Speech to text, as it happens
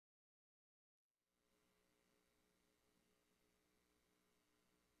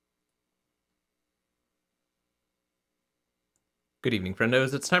Good evening,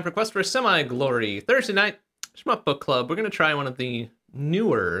 friendos. It's time for Quest for Semi-Glory. Thursday night, Shmup Book Club. We're going to try one of the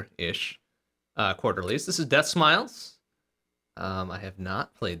newer-ish quarterlies. This is Deathsmiles. I have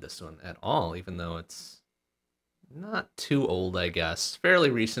not played this one at all, even though it's not too old, I guess. Fairly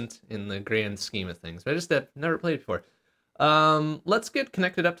recent in the grand scheme of things, but I just have never played it before. Let's get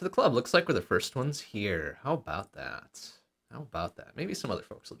connected up to the club. Looks like we're the first ones here. How about that? How about that? Maybe some other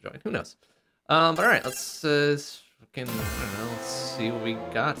folks will join. Who knows? But all right, let's fucking, I don't know, let's see what we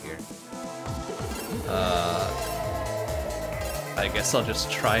got here. I guess I'll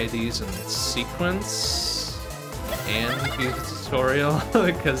just try these in sequence and do the tutorial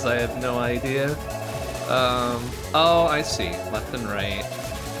because I have no idea. Oh, I see. Left and right.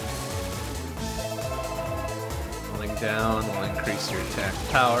 Holding down will increase your attack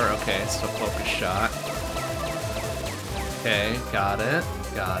power. Okay, so focus shot. Okay, got it.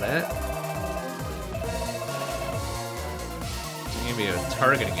 Got it. Give you a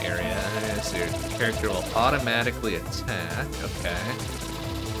targeting area, so your character will automatically attack. Okay.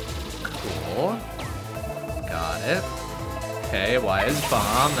 Cool. Got it. Okay, why is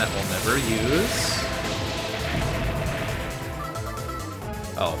bomb? That we'll never use.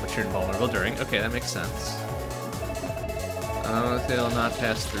 Oh, but you're invulnerable during. Okay, that makes sense. They'll not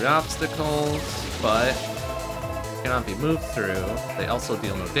pass through obstacles, but cannot be moved through. They also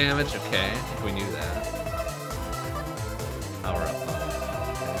deal no damage. Okay, I think we knew that. Power up.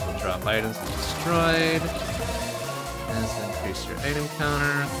 Will drop items and destroyed. Has to increase your item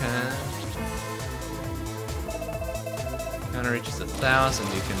counter. Okay. Counter reaches 1,000.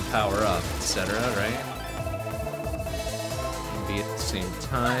 You can power up, etc. Right? Can be at the same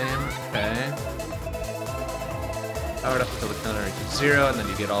time. Okay. Powered up until the counter reaches 0, and then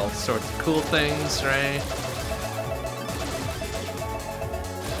you get all sorts of cool things, right?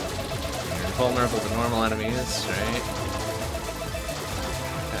 You're invulnerable to normal enemies, right?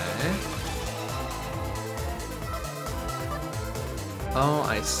 Oh,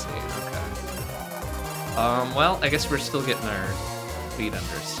 I see. Okay. Well, I guess we're still getting our feet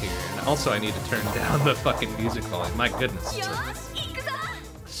under us here. And also, I need to turn down the fucking music volume. My goodness, it's an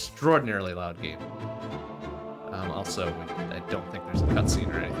extraordinarily loud game. Also, I don't think there's a cutscene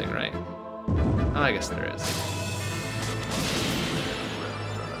or anything, right? Oh, I guess there is.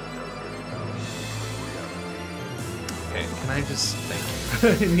 Okay, can I just think?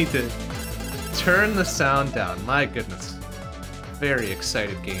 I need to turn the sound down. My goodness. Very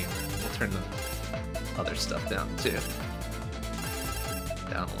excited game. We'll turn the other stuff down too.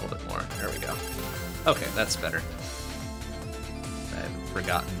 Down a little bit more. There we go. Okay, that's better. I've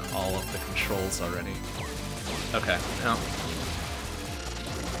forgotten all of the controls already. Okay, now.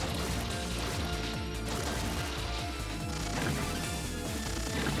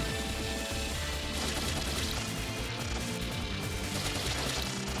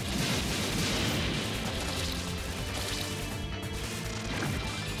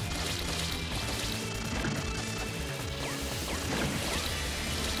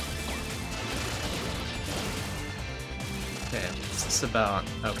 About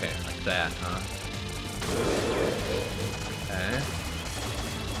okay, like that, huh? Okay.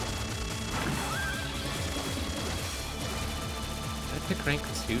 Did I pick rank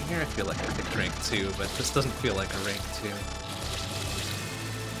 2 here? I feel like I picked rank 2, but this doesn't feel like a rank 2.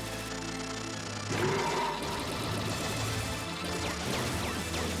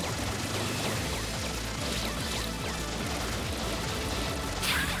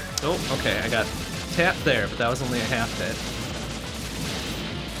 Oh, okay, I got tapped there, but that was only a half hit.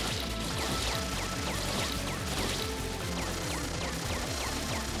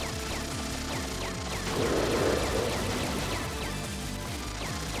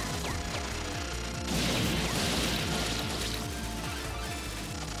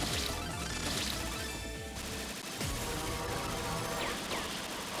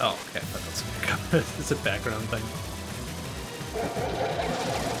 Oh, okay, I thought that was gonna go. It's a background thing.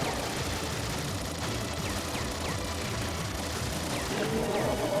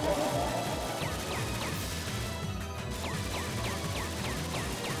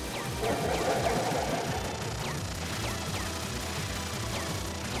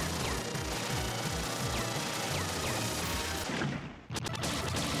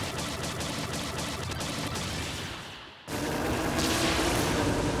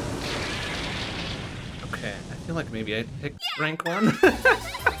 Like maybe I picked rank 1.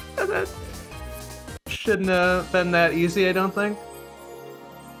 That shouldn't have been that easy, I don't think.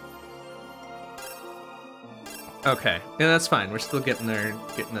 Okay, yeah, that's fine. We're still getting there,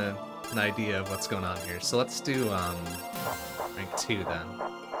 getting an idea of what's going on here. So let's do rank 2 then.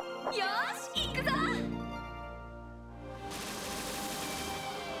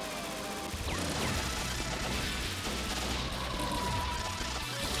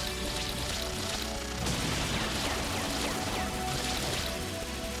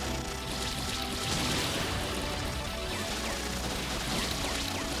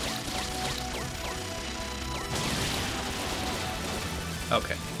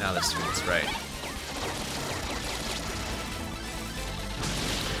 Okay, now this feels right.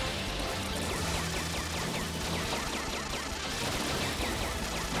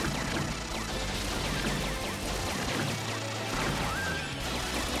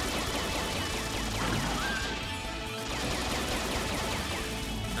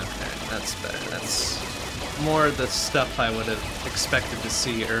 Okay, that's better. That's more the stuff I would have expected to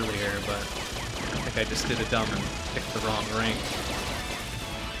see earlier, but I think I just did a dumb and picked the wrong rank.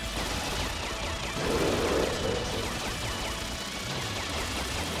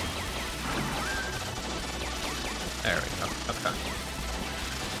 There we go. Okay.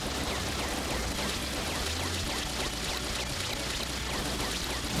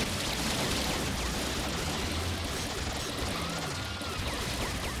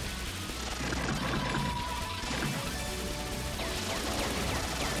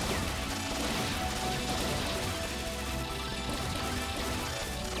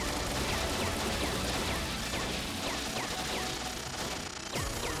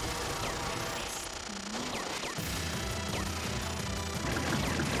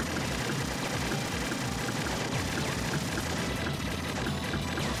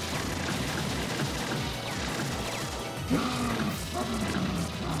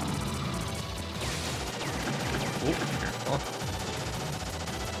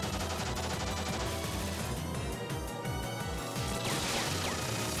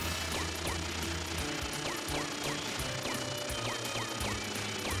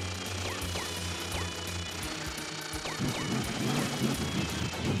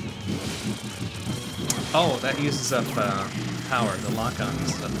 Oh, that uses up power. The lock-on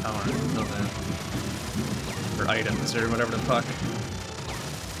uses up power. I didn't know that. For items or whatever the fuck.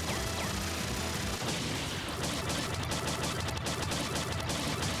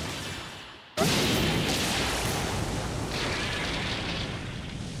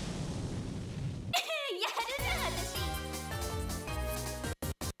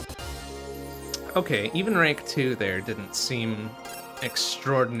 Okay, even rank 2 there didn't seem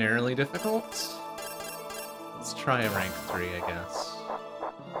extraordinarily difficult. Let's try a rank 3, I guess.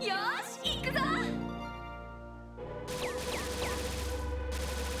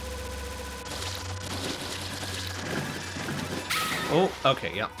 Oh,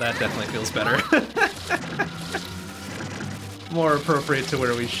 okay, yeah, that definitely feels better. More appropriate to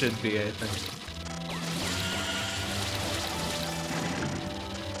where we should be, I think.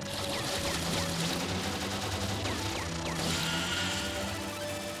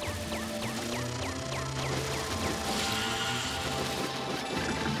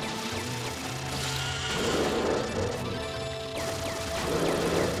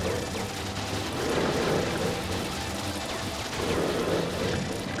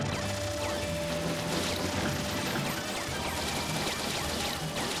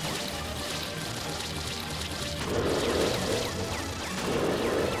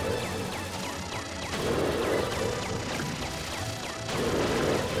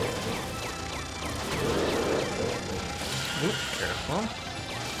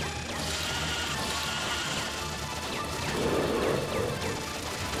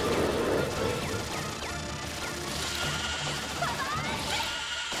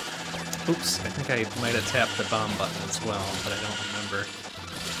 Oops, I think I might have tapped the bomb button as well, but I don't remember.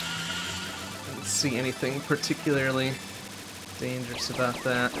 I didn't see anything particularly dangerous about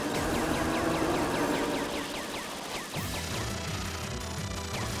that.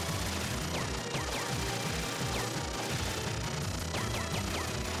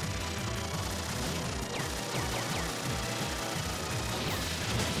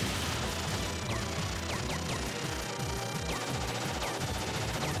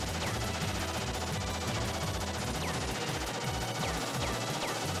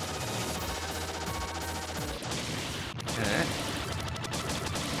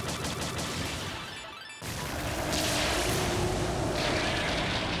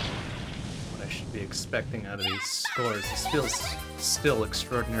 Expecting out of these scores. This feels still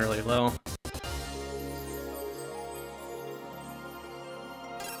extraordinarily low.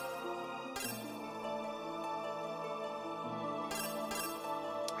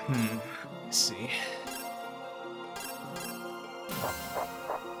 Let's see.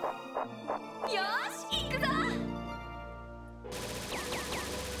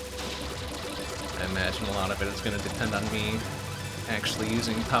 I imagine a lot of it is going to depend on me actually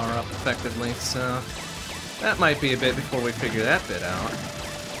using power-up effectively, so that might be a bit before we figure that bit out.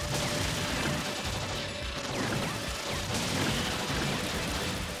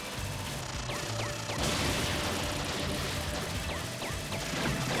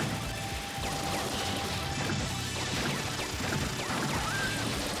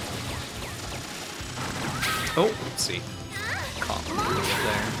 Oh, oopsie. Caught me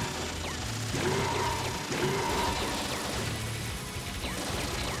there.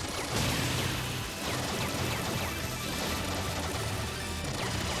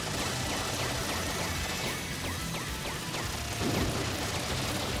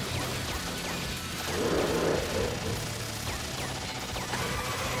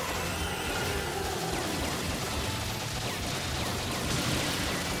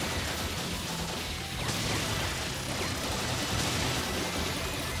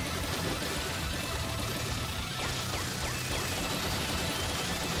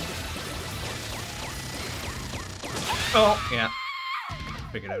 Oh, yeah.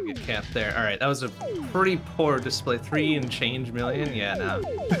 Figured I would get capped there. Alright, that was a pretty poor display. 3 and change million? Yeah, no.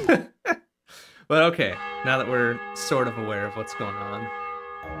 But okay, now that we're sort of aware of what's going on.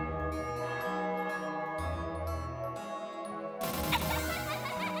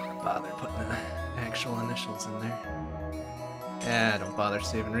 Bother putting the actual initials in there. Yeah, don't bother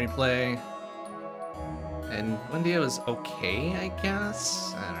saving replay. And Wendia was okay, I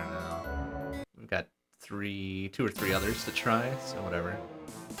guess? I don't know. We've got 2 or 3 others to try, so whatever.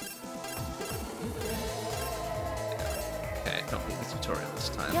 Okay, don't need the tutorial this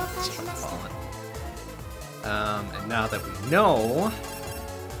time. Let's try to follow it. And now that we know,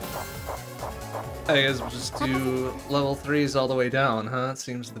 I guess we'll just do level 3s all the way down, huh? It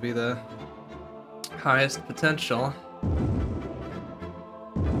seems to be the highest potential.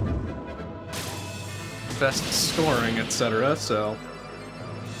 Best scoring, etc., so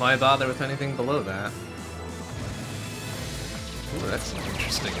why bother with anything below that? Ooh, that's an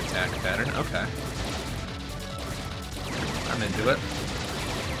interesting attack pattern. Okay. I'm into it.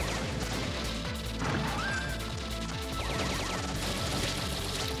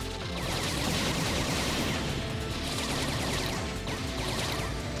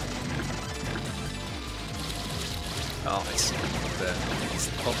 Oh, I see. Does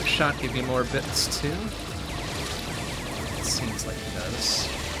the focus shot give you more bits too? It seems like it does.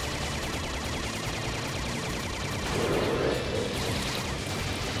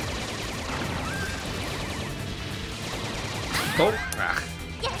 Oh! Ah.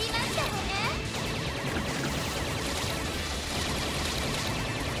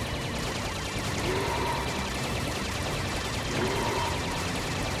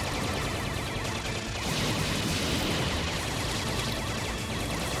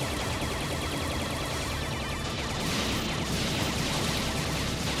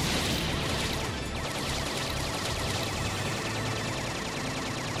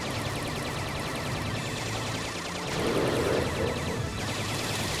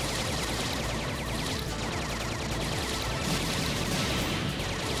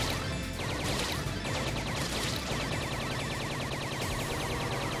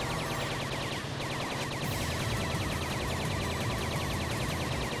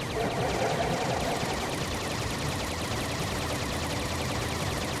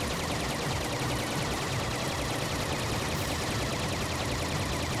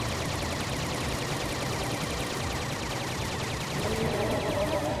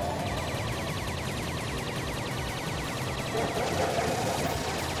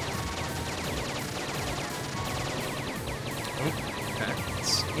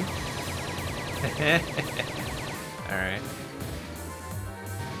 Alright.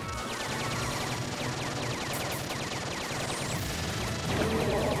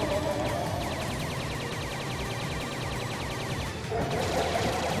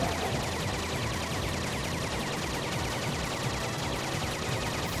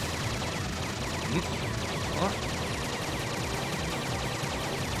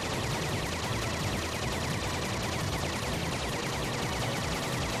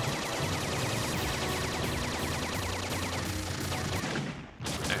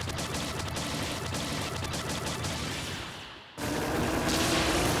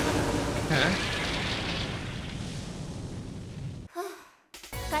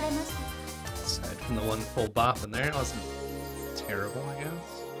 Aside from the one full bop in there, it wasn't terrible, I guess.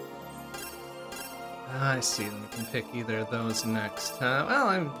 I see, and you can pick either of those next. Well,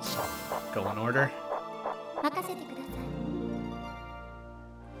 I'm just go in order.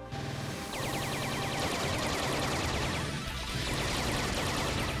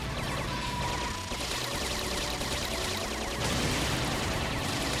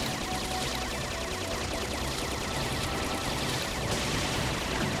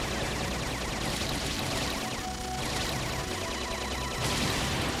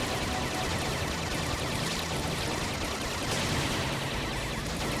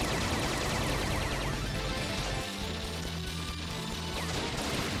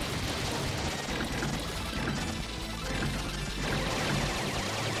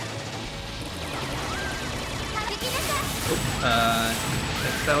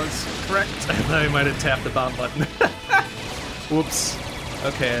 If that was correct, I thought I might have tapped the bomb button. Whoops.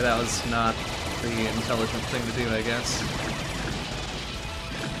 Okay, that was not the intelligent thing to do, I guess.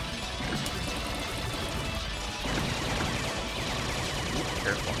 Ooh,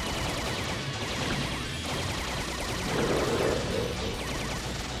 careful.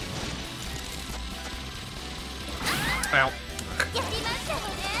 Ow.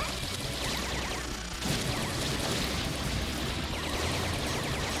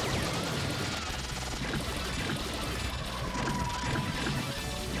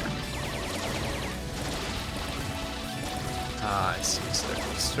 Ah, I see. So there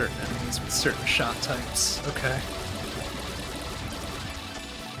are certain enemies with certain shot types. Okay.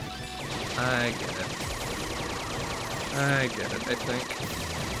 I get it. I get it, I think.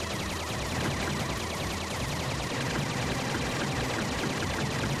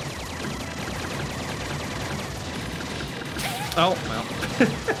 Oh, well.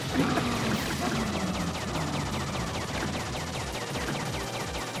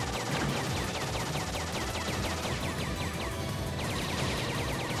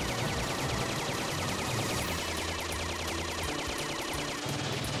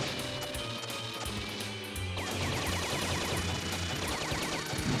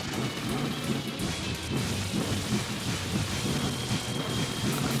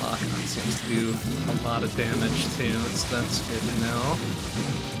 Lock-on seems to do a lot of damage too, so that's good to know.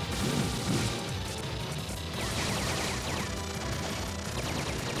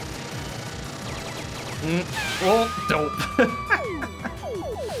 Oh, dope.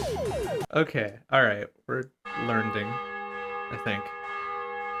 Okay, alright, we're learning, I think.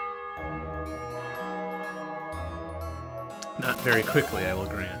 Not very quickly, I will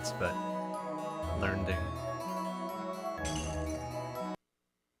grant, but learning.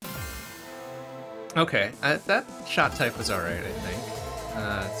 Okay, that shot type was alright, I think.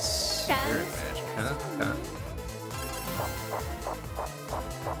 Spirit magic, huh? Okay.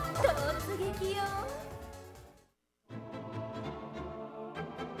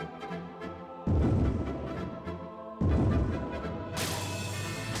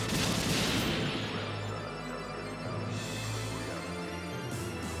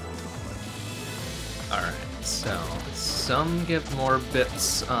 Alright, so some give more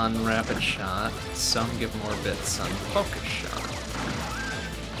bits on rapid shot, some give more bits on focus shot.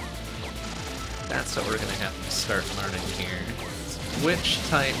 That's what we're gonna have to start learning here. Which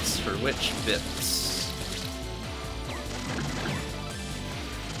types for which bits.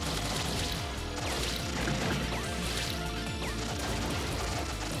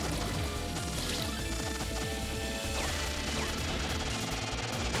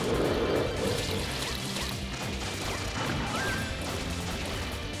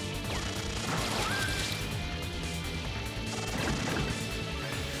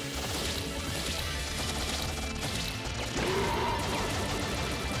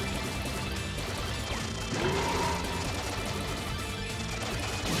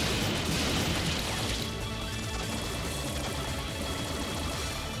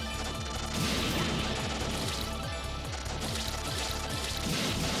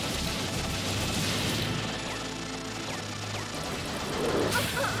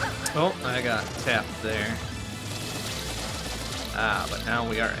 Oh, I got tapped there. Ah, but now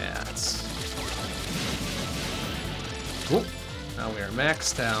we are at... Oop, now we are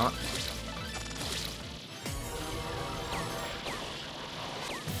maxed out.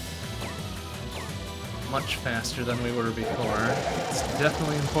 Much faster than we were before. It's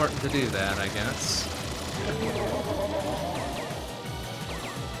definitely important to do that, I guess.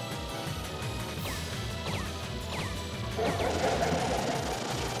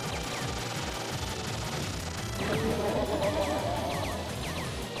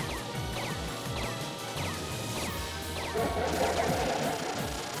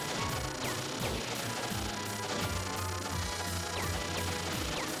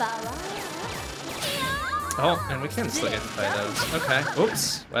 Oh, and we can still get by those. Okay.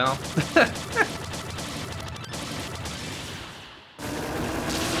 Oops. Well.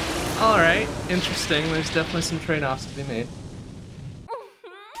 Alright. Interesting. There's definitely some trade-offs to be made.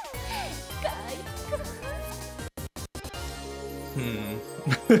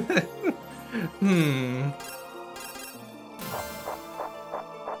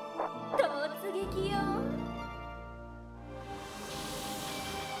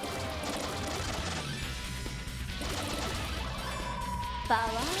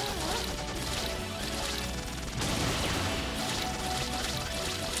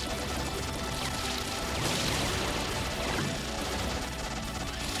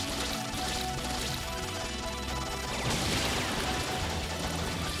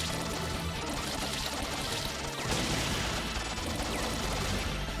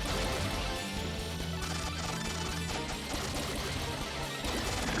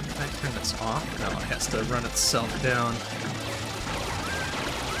 turn this off? No, it has to run itself down.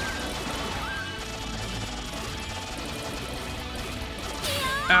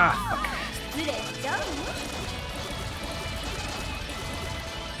 Ah, fuck.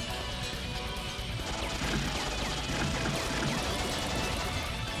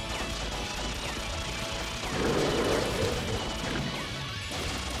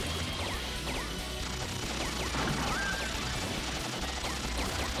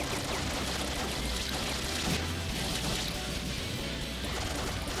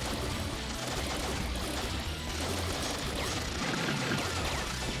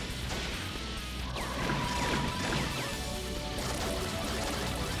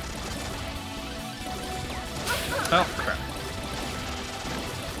 Oh, crap.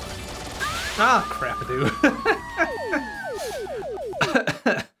 Ah, crap-a-doo.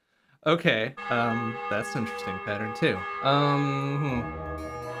 Okay, that's an interesting pattern, too.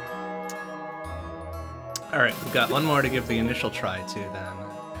 Alright, we've got one more to give the initial try to, then,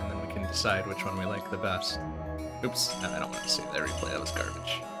 and then we can decide which one we like the best. Oops, no, I don't want to see that replay, that was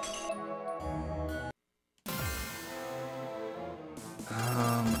garbage.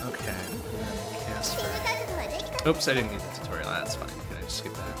 Okay. Caster. Oops, I didn't need the tutorial. That's fine. Can I just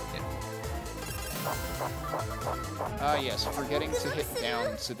skip that? Yeah. Yes, forgetting to hit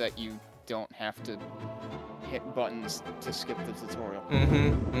down so that you don't have to hit buttons to skip the tutorial. I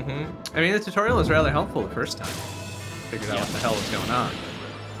mean, the tutorial was rather helpful the first time. Figured out what the hell was going on.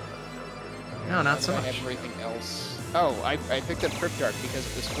 No, not so much. Everything else. Oh, I picked up Crypt Art because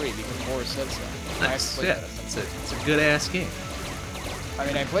it was free, because Boris said so. Nice. Yeah, it's a good-ass game. I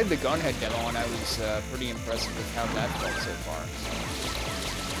mean, I played the Gunhead demo, and I was pretty impressed with how that felt so far.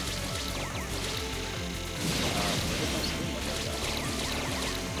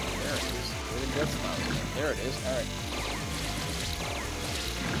 There it is. Where the Deathsmiles? There it is. All right.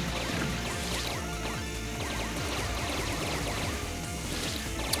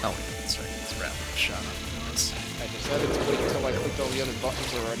 Oh, wait, that's right. It's rapid shot on this. I decided to wait until I clicked all the other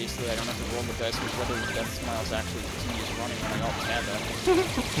buttons already so that I don't have to roll the dice with whether the Deathsmiles actually continues running when I alt tab that.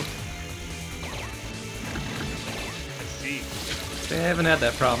 I see. They haven't had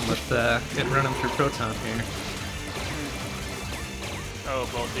that problem with it running through Proton here. Oh,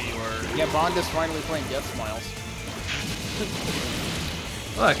 both of you are... Yeah, Bond is finally playing Deathsmiles.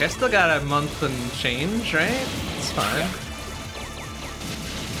 Look, I still got a month and change, right? It's fine. Yeah.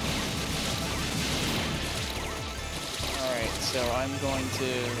 So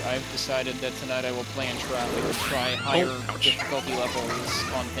I've decided that tonight I will play and try higher difficulty levels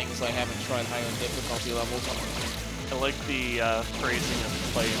on things I haven't tried higher difficulty levels on. I like the phrasing of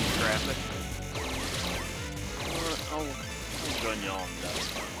play in traffic. I'll join y'all on that.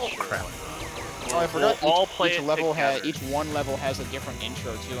 Oh, crap. Oh, I forgot each one level has a different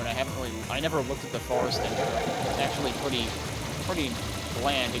intro too, and I never looked at the forest intro. It's actually pretty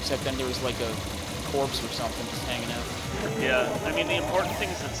bland, except then there was like a corpse or something just hanging out. Yeah, I mean, the important thing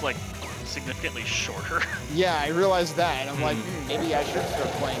is it's, like, significantly shorter. Yeah, I realized that, and I'm like, maybe I should start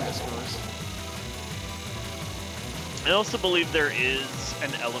playing this first. I also believe there is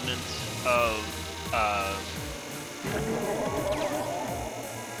an element of,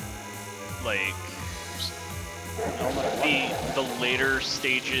 like, the later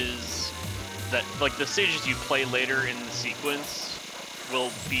stages that, like, the stages you play later in the sequence will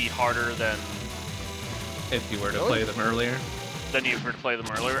be harder than... If you were to play them earlier.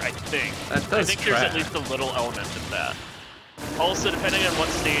 I think. That does I think there's at least a little element of that. Also, depending on what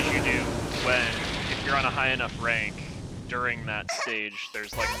stage you do, if you're on a high enough rank during that stage,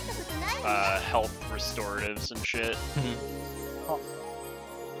 there's like health restoratives and shit.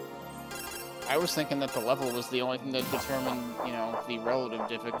 I was thinking that the level was the only thing that determined, you know, the relative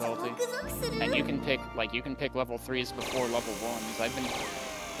difficulty. And you can pick level 3s before level 1s.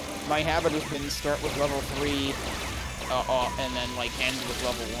 My habit has been start with level 3, and then like end with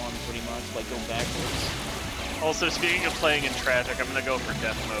level 1 pretty much, like go backwards. Also, speaking of playing in traffic, I'm gonna go for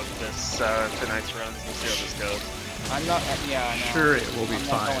death mode this tonight's runs. We'll see how this goes. I'm not, yeah, I know. Sure, it will be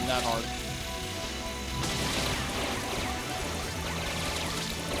fine. I'm not going that hard.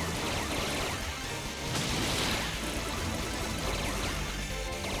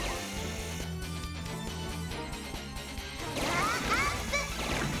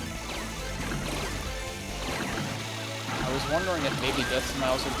 I was wondering if maybe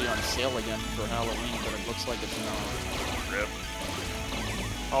Deathsmiles would be on sale again for Halloween, but it looks like it's not. Rip.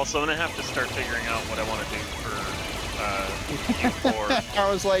 Also, I'm gonna have to start figuring out what I want to do for Q4. I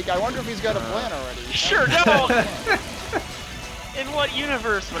was like, I wonder if he's got a plan already. Sure, no! In what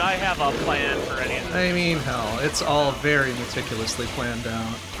universe would I have a plan for any of this? I mean, hell, it's all very meticulously planned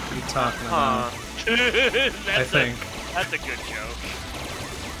out. you talking about? I think. That's a good joke.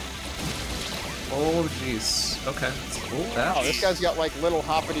 Oh, jeez. Okay. Ooh, that's... Oh, this guy's got like little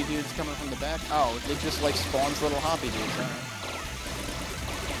hoppity dudes coming from the back. Oh, it just like spawns little hoppy dudes.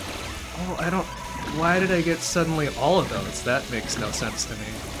 Oh, I don't... Why did I get suddenly all of those? That makes no sense to me.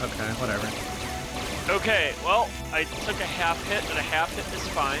 Okay, whatever. Okay, well, I took a half hit, and a half hit is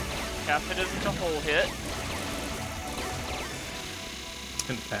fine. Half hit isn't a whole hit.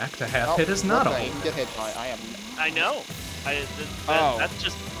 In fact, a half hit is not a whole hit. You can get hit by. I am. I know. That's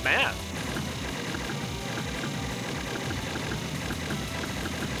just math.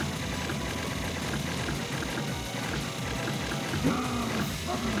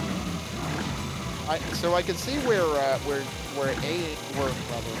 So I can see where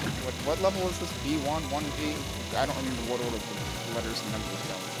what level is this? B1, 1B? I don't remember what order the letters and numbers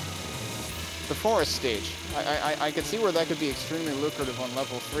go. The forest stage. I can see where that could be extremely lucrative on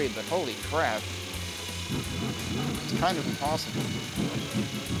level 3, but holy crap. It's kind of impossible.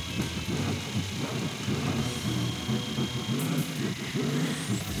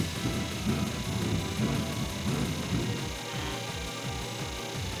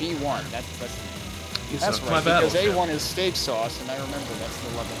 B1, that's right, because A1 is steak sauce, and I remember that's the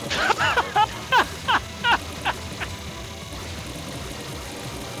level.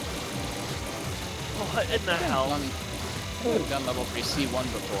 What in the hell? I've done level 3 C1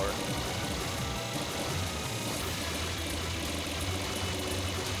 before.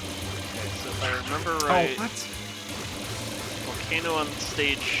 Okay, so if I remember right, what? Volcano on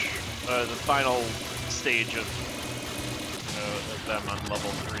stage, the final stage of them on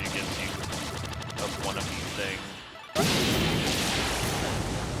level 3 gives you one of these things.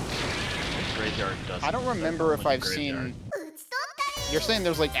 Graveyard doesn't. I don't remember if I've seen... You're saying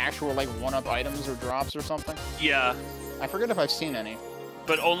there's like actual like one-up items or drops or something? Yeah. I forget if I've seen any.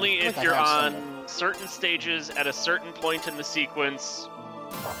 But only if you're on certain stages at a certain point in the sequence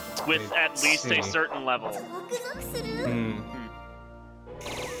with at least a certain level.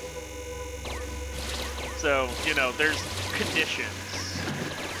 So, you know, there's conditions.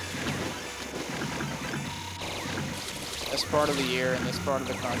 This part of the year and this part of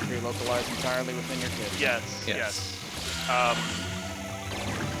the country localized entirely within your kit. Yes.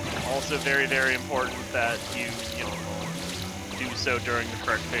 Also very, very important that you know, do so during the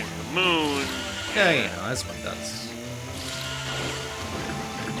correct phase of the moon. Yeah, you know, that's what it does.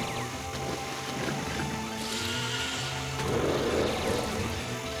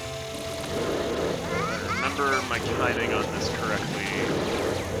 Remember my timing on this correctly.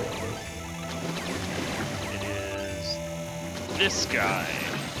 It is this guy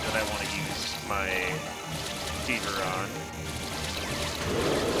that I want to use my fever on.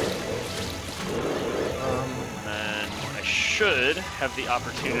 And then I should have the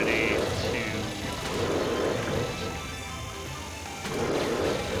opportunity to...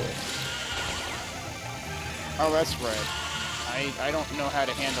 Oh, that's right. I don't know how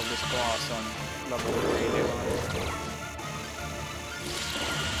to handle this boss on level 3, do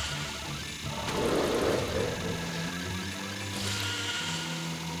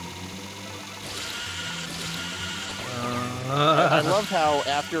I love how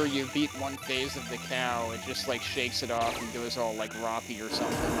after you beat one phase of the cow, it just like shakes it off and goes all like rocky or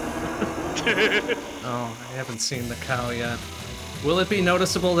something. Oh, I haven't seen the cow yet. Will it be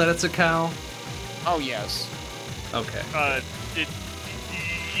noticeable that it's a cow? Oh, yes. Okay.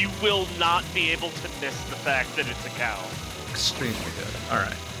 You will not be able to miss the fact that it's a cow. Extremely good.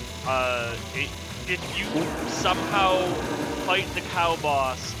 Alright. If you somehow fight the cow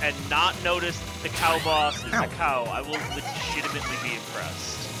boss and not notice the cow boss is a cow, I will legitimately be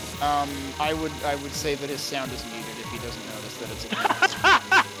impressed. I would say that his sound is muted if he doesn't notice that it's a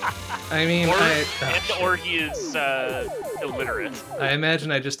cow. I mean, or he is illiterate. I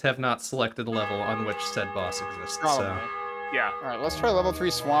imagine I just have not selected a level on which said boss exists. Probably. So. Yeah. Alright, let's try level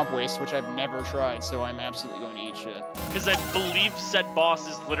 3 Swamp Waste, which I've never tried, so I'm absolutely going to eat shit. Because I believe said boss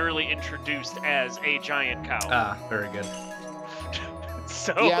is literally introduced as a giant cow. Ah, very good.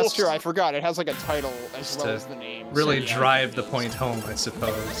 So... Yeah, that's true, I forgot. It has like a title as well as the name. Really so, yeah, drive the point home, I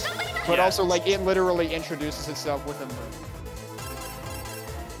suppose. But also, like, it literally introduces itself with a moo.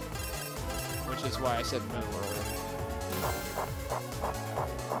 Which is why I said moo earlier.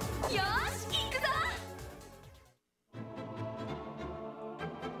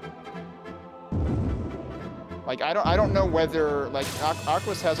 Like, I don't know whether, like,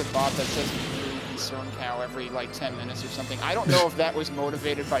 Aquas has a bot that says concern cow every, like, 10 minutes or something. I don't know if that was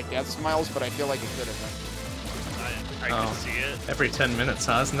motivated by Deathsmiles, but I feel like it could have been. I can see it. Every 10 minutes,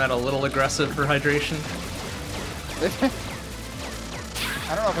 huh? Isn't that a little aggressive for hydration?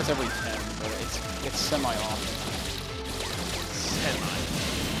 I don't know if it's every 10, but it's semi-often. Semi.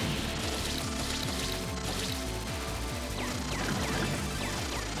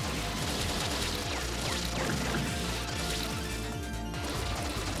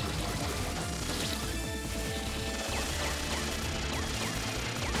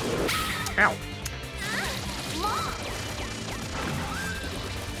 Ow.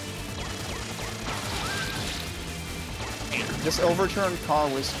 This overturned car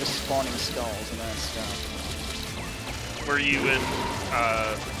was just spawning skulls and then it stopped. Were you in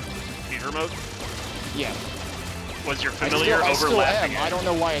fever mode? Yeah. Was your familiar I still overlapping am. it? I don't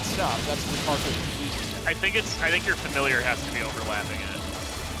know why it stopped. That's the part that confused me. I think your familiar has to be overlapping it.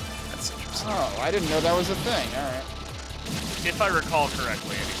 That's interesting. Oh, I didn't know that was a thing. Alright. If I recall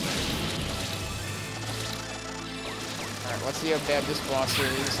correctly, anyway. Alright, let's see how bad this boss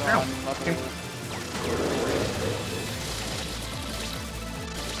is on level...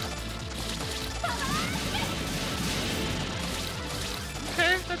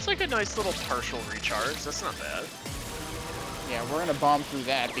 Okay, that's like a nice little partial recharge. That's not bad. Yeah, we're gonna bomb through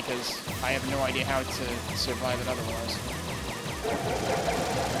that because I have no idea how to survive it otherwise.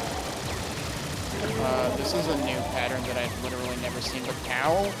 This is a new pattern that I've literally never seen, but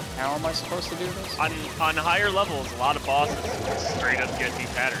how? How am I supposed to do this? On higher levels, a lot of bosses straight up get these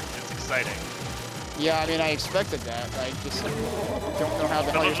patterns. It's exciting. Yeah, I mean, I expected that. I just don't know how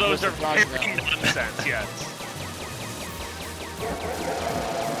the hell Some you're of those supposed are to dodge very that. nonsense, yes.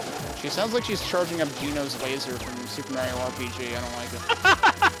 She sounds like she's charging up Gino's laser from Super Mario RPG. I don't like it.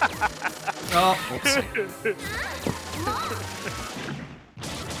 Oh, whoopsie.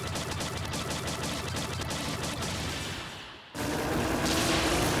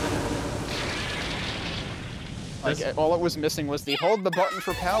 Like, all it was missing was the hold the button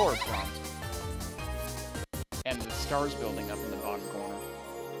for power prompt. And the stars building up in the bottom corner.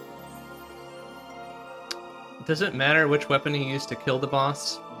 Does it matter which weapon you use to kill the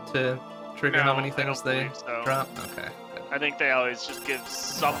boss to trigger how No, many I things don't they believe so. drop? Okay, good. I think they always just give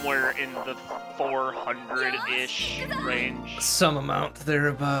somewhere in the 400-ish range. Some amount there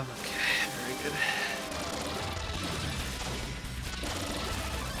above. Okay, very good.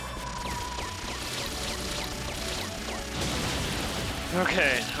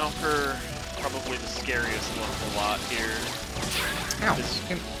 Okay, now for probably the scariest one of the lot here. Ow. This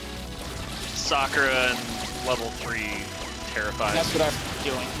Sakura and level 3 terrifies. That's what I'm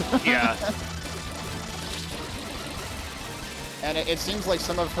doing. Yeah. And it seems like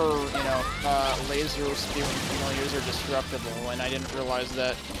some of her, you know, laser spewing familiars are destructible, and I didn't realize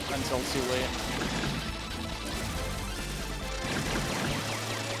that until too late.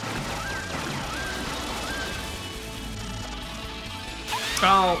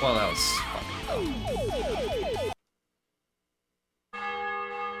 Oh, well, that was fun.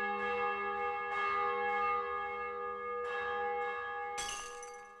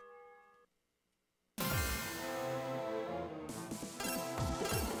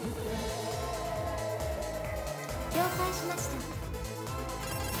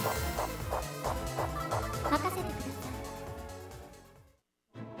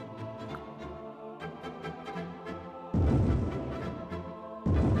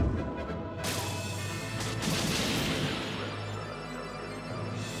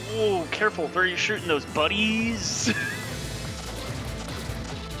 Whoa, careful, where are you shooting those buddies?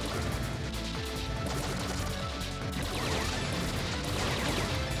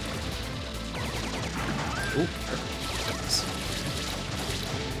 Ooh, goodness.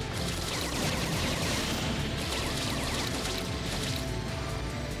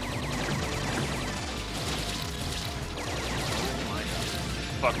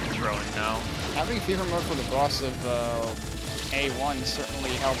 Fucking throwing now. Having fever mode for the boss of A1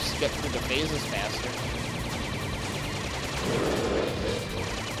 certainly helps get through the phases faster.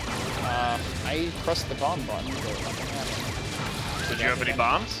 I pressed the bomb button, but nothing happened. Did you have any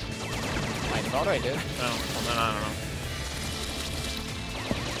bombs? I thought I did. Oh, well then I don't know.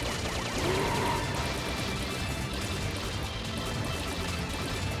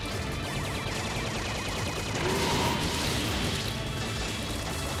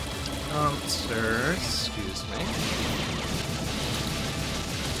 Sir, excuse me.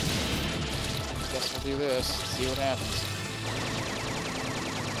 Guess we'll do this, see what happens.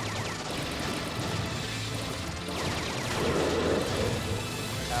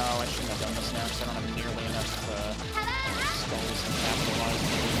 Oh, I shouldn't have done this now because I don't have nearly enough skulls to capitalize.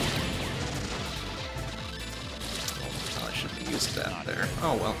 Oh, I should have used that there.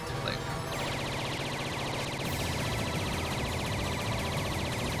 Oh well, too late.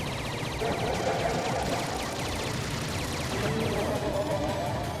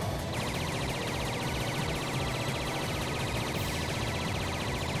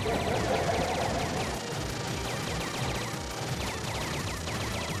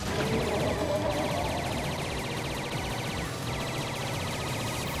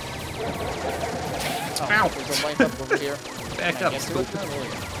 Ow. There's a life up over here. Back Can I up, get to Scoop. it? Oh, there we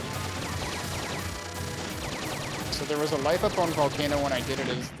go. So there was a life up on Volcano when I did it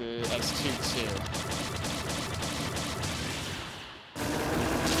as the S2 too.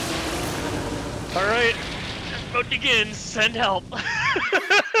 Alright, mode begins, send help.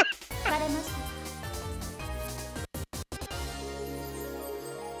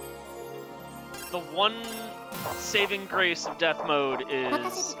 The one saving grace of death mode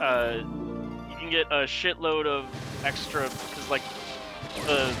is you can get a shitload of extra, because like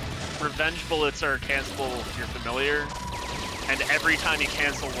the revenge bullets are cancelable if you're familiar, and every time you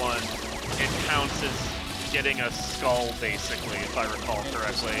cancel one, it counts as getting a skull basically, if I recall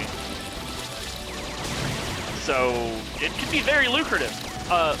correctly. So it can be very lucrative,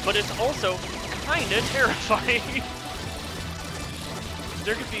 but it's also kinda terrifying.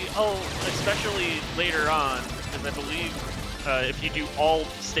 There could be, especially later on, because I believe if you do all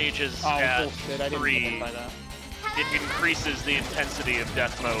stages at bullshit. I didn't 3, get hit by that. it increases the intensity of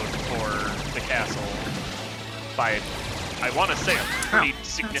death mode for the castle by, I want to say, a pretty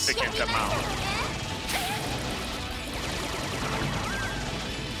significant amount.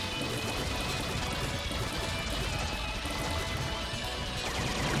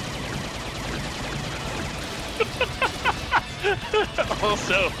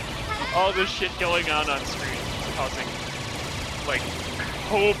 Also, all this shit going on screen is causing, like,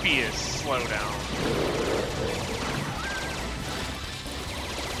 copious slowdown.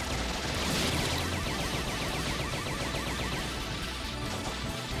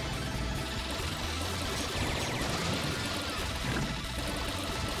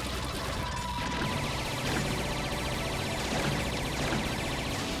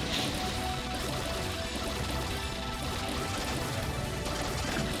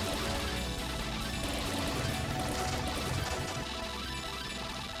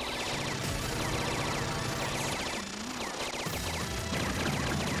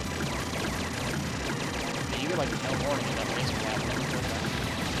 You get like no warning that things are happening.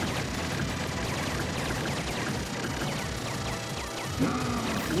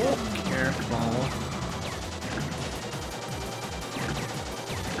 Whoa, careful.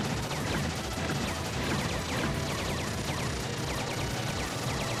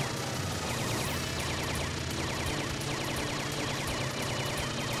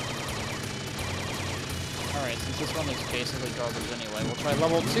 Alright, since this one is basically garbage anyway, we'll try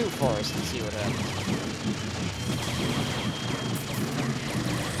level 2 first and see what happens.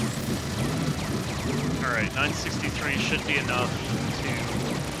 Alright, 963 should be enough to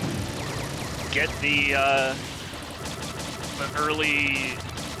get the early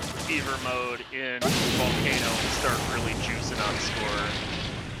fever mode in Volcano and start really juicing on score.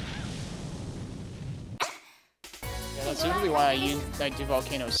 Yeah, that's usually why I do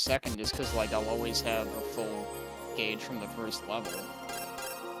Volcano second, just because like I'll always have a full gauge from the first level.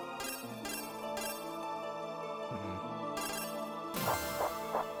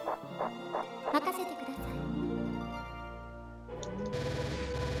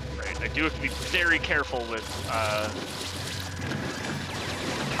 Right, I do have to be very careful with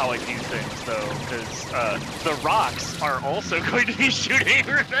how I do things, though, because the rocks are also going to be shooting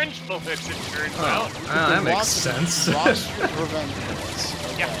revenge bullets, it turns out. That makes sense. Rocks shoot revenge bullets.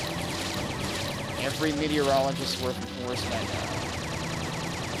 Okay. Yeah. Every meteorologist's worst nightmare.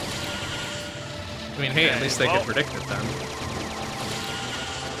 I mean, hey, at least they well, could predict it then.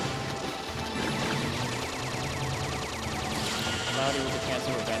 Cloudy with the chance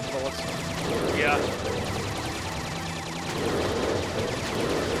of revenge bullets. Yeah.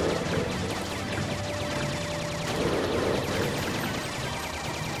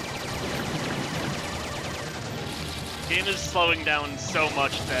 Game is slowing down so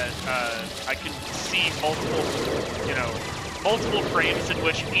much that I can see multiple frames in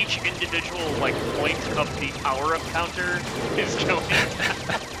which each individual point of the power-up counter is going down.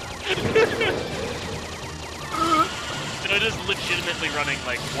 So it is legitimately running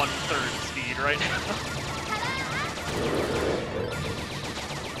 1/3 speed right now.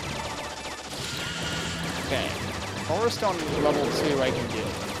 Okay. Forest on level 2 I can do.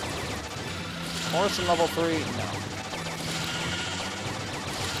 Forest on level 3, no.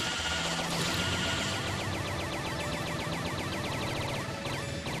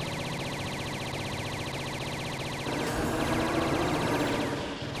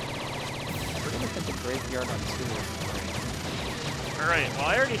 Graveyard on 2 or 3. Alright, well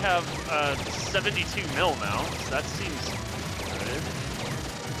I already have 72 mil now, so that seems good.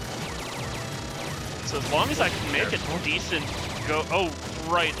 So as long as I can make a decent go... Oh,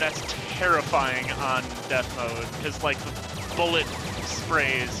 right, that's terrifying on death mode, because the bullet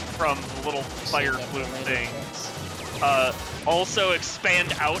sprays from the little fire plume things also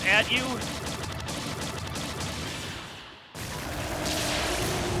expand out at you.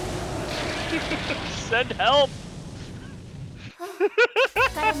 Send help!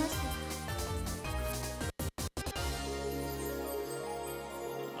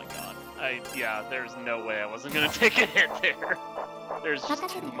 Yeah, there's no way I wasn't gonna take a hit there. There's just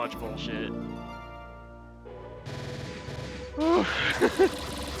too much bullshit.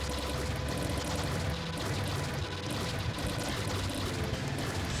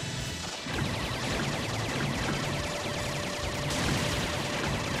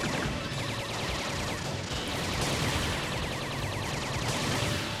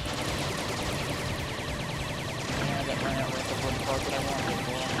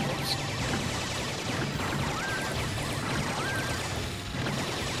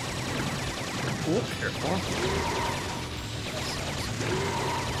 Careful.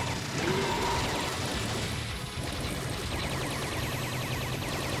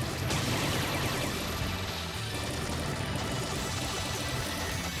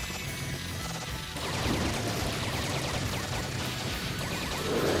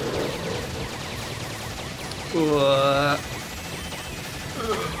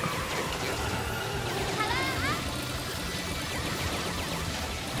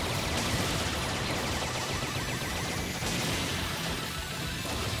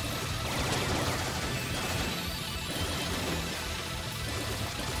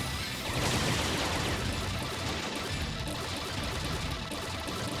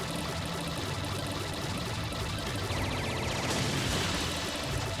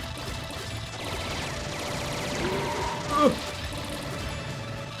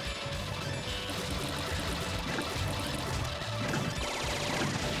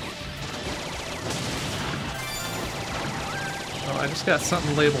 I just got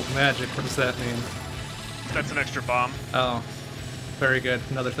something labeled magic. What does that mean? That's an extra bomb. Oh, very good.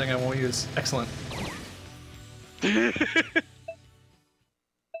 Another thing I won't use. Excellent.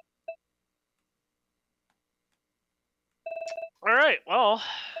 Alright, well,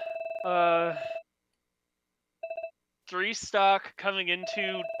 3 stock coming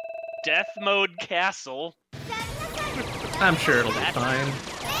into Death Mode Castle. I'm sure it'll be fine.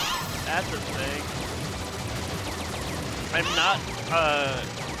 That's a thing. I'm not,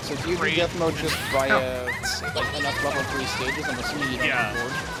 So do you do Death Mode just via, like, enough level 3 stages? I'm assuming you don't do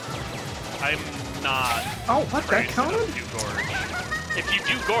Gorge? I'm not. Oh, what? That counted? Do Gorge. If you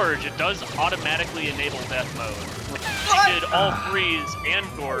do Gorge, it does automatically enable Death Mode. If you did all 3s and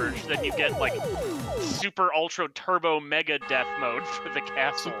Gorge, then you get, like, Super Ultra Turbo Mega Death Mode for the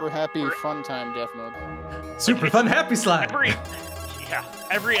castle. Super Happy Fun Time Death Mode. Super Fun Happy Slide!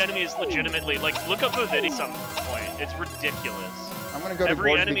 Every enemy is legitimately, like, look up the video at some point. It's ridiculous. I'm gonna go to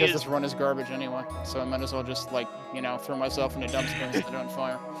Gorge because this run is garbage anyway, so I might as well just, like, you know, throw myself in a dumpster and set it on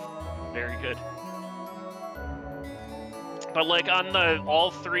fire. Very good. But, like, on the all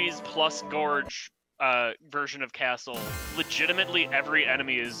 3s plus Gorge version of Castle, legitimately every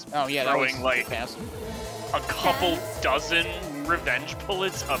enemy is throwing, like, a couple dozen revenge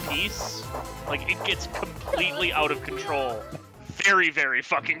bullets apiece. Like, it gets completely out of control very, very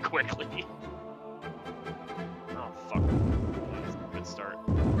fucking quickly. Oh, fuck. Good start.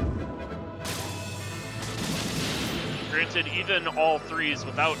 Granted, even all 3s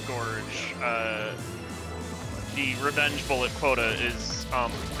without Gorge, the revenge bullet quota is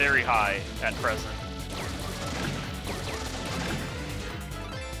very high at present.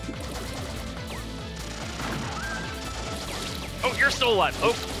 Oh, you're still alive!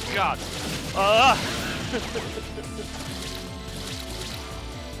 Oh, God.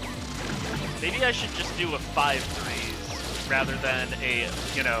 Maybe I should just do a 5-3s rather than a,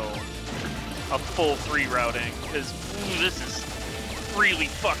 you know, a full 3 routing, because this is really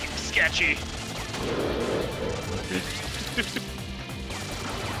fucking sketchy.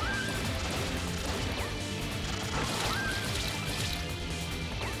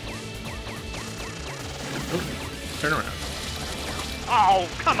 Turn around. Oh,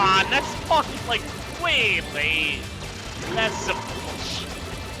 come on, that's fucking, like, way late. That's some bullshit.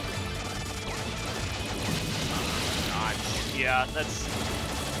 God, yeah, that's...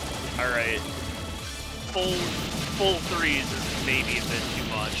 Alright. Full 3s is maybe a bit too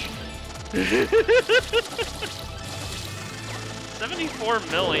much. 74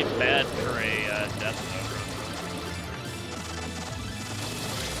 mil ain't bad for a Death Mode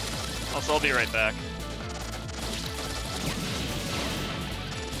run. Also, I'll be right back.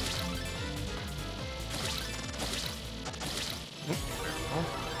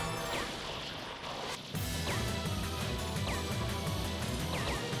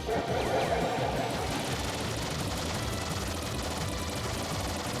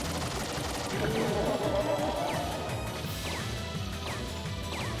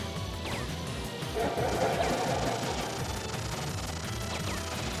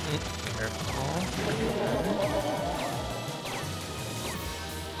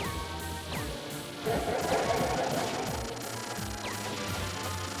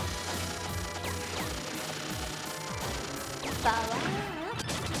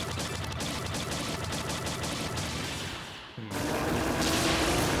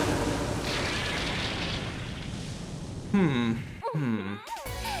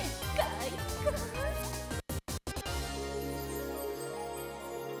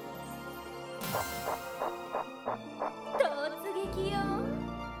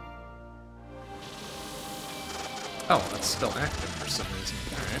 Oh, that's still active for some reason.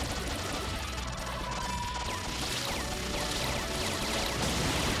 Alright.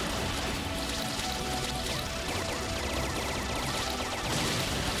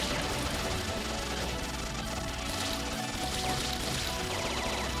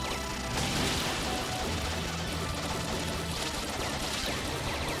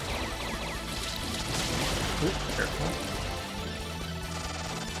 Ooh, careful.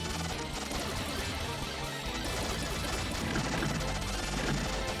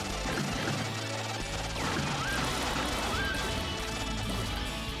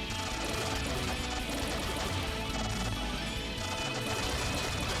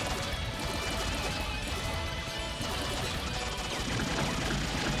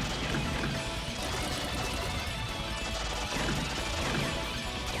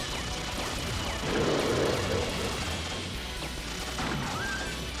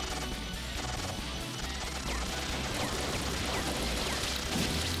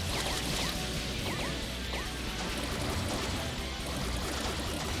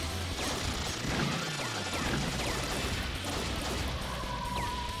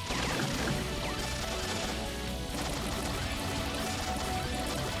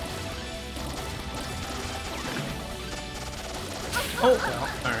 Oh, well,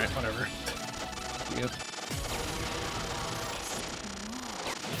 alright, whatever. Yep.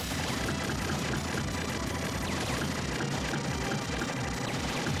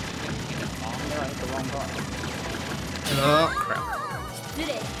 Oh, crap.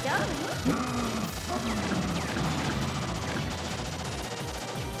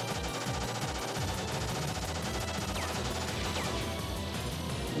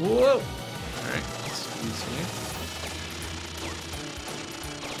 Whoa! Alright, excuse me.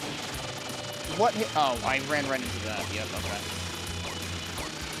 What hit? Oh, I ran right into that. Yep, okay.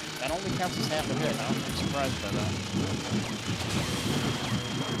 That only counts as half a hit, huh? I'm surprised by that.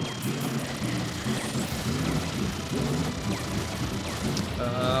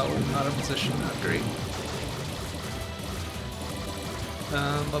 Out of position, not great.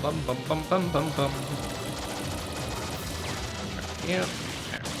 Bum bum bum bum bum bum bum. Yep.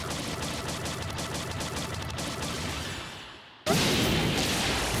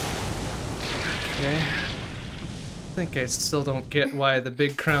 Okay. I think I still don't get why the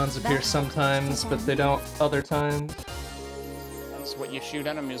big crowns appear sometimes, but they don't other times. That's what you shoot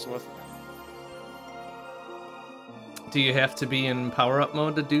enemies with. Do you have to be in power-up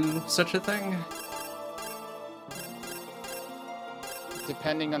mode to do such a thing?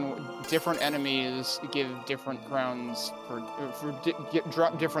 Depending on different enemies, give different crowns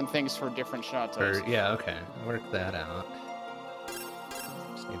drop different things for different shot types. Yeah, okay. Work that out.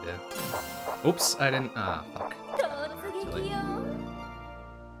 Just need to. Oops, I didn't. Ah, fuck.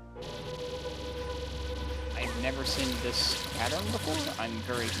 I've never seen this pattern before. I'm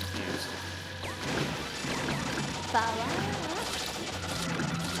very confused.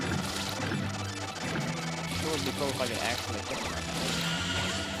 Sure would be cool if I could actually hit him right now.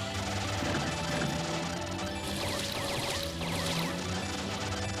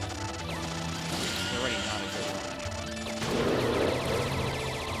 It's already not a good one anymore.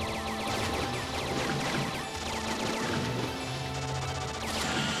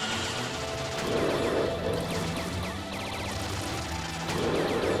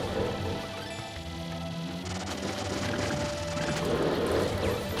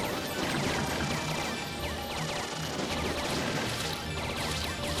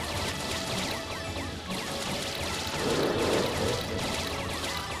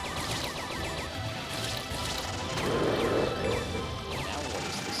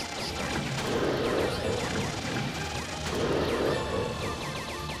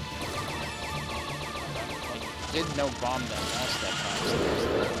 Did no bomb that lost that time.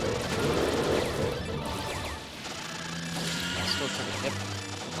 I still took a hit.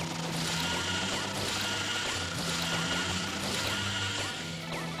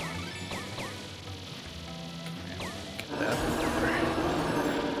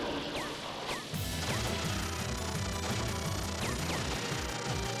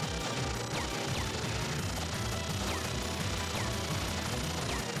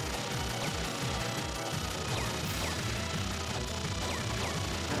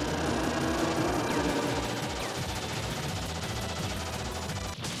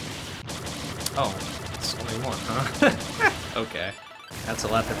 Oh, it's only one, huh? Okay. That's a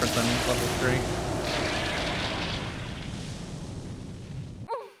lot different than level 3.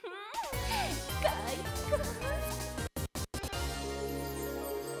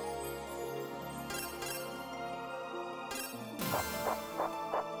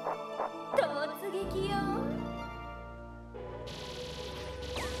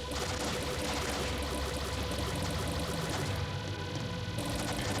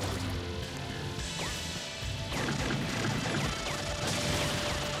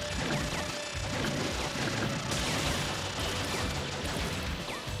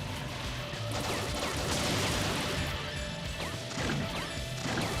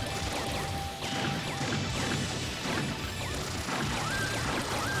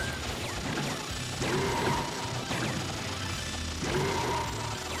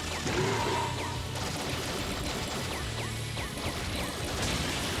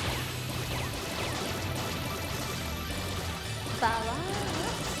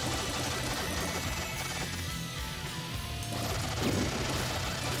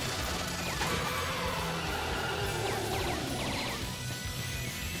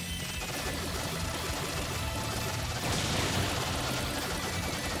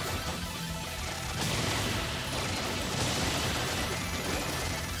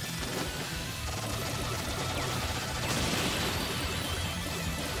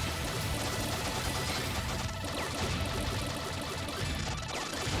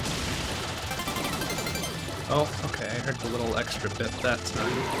 Oh, okay, I heard the little extra bit that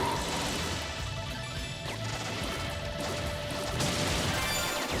time.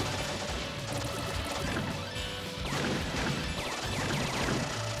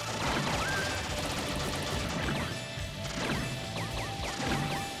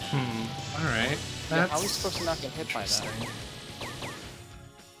 Alright. Yeah, how are we supposed to not get hit by that?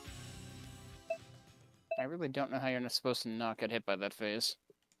 I really don't know how you're not supposed to not get hit by that phase.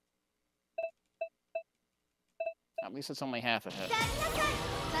 At least it's only half a hit.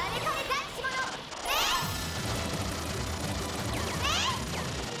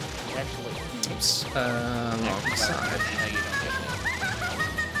 Actually, oops. Wrong side. How you don't get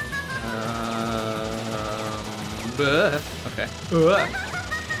hit. Okay.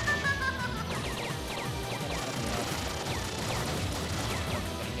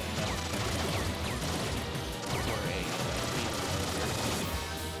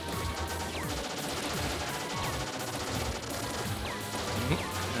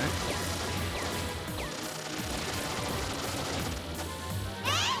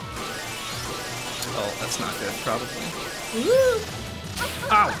 Oh, that's not good, probably. Woo!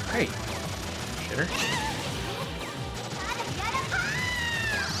 Ow! Hey! Shitter.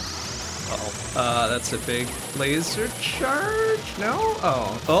 Uh-oh. That's a big laser charge? No?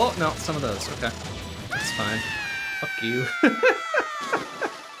 Oh. Oh, no, some of those. Okay. That's fine. Fuck you.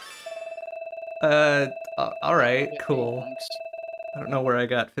 Alright, cool. I don't know where I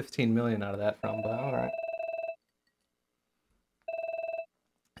got 15 million out of that from, but alright.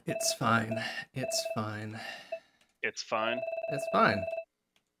 It's fine. It's fine. It's fine. It's fine.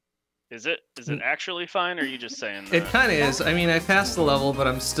 Is it? Is it actually fine, or are you just saying that? It kind of is. I mean, I passed the level, but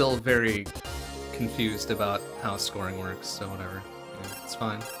I'm still very confused about how scoring works, so whatever. Yeah, it's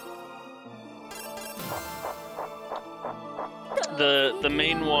fine. The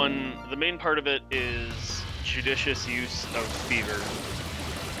main part of it is judicious use of fever.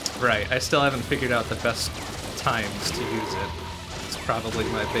 Right. I still haven't figured out the best times to use it. It's probably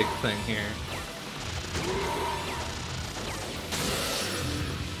my big thing here.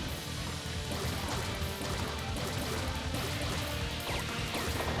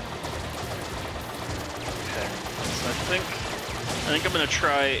 Okay. So I think I'm gonna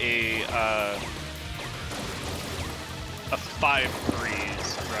try a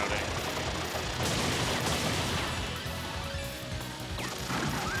 5-3s routing.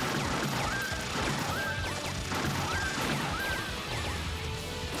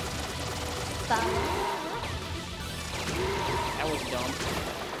 That was dumb.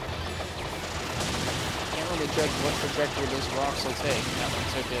 Can't really judge what trajectory those rocks will take. That one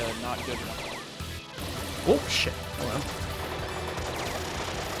took a not good one. Oh, shit. Hello.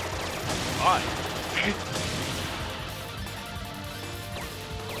 Why?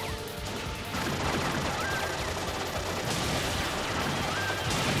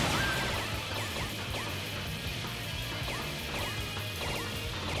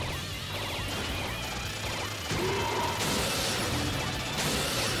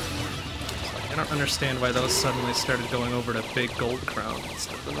 I don't understand why those suddenly started going over to big gold crown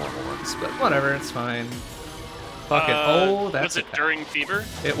instead of the normal ones, but whatever, it's fine. Fuck it. Oh, that's was it during fever?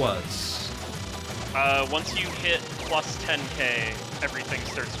 It was. Once you hit plus 10k, everything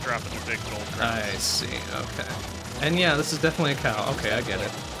starts dropping the big gold crowns. I see, okay. And yeah, this is definitely a cow. Okay, I get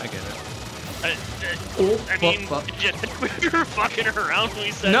it. I get it. I mean, did you think we were fucking around when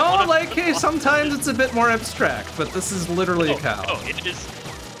we said no, like, hey, sometimes it's a bit more abstract, but this is literally a cow. Oh, it is.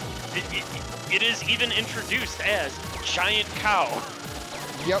 It is even introduced as giant cow.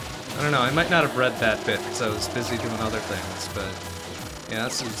 Yep. I don't know, I might not have read that bit because I was busy doing other things, but yeah,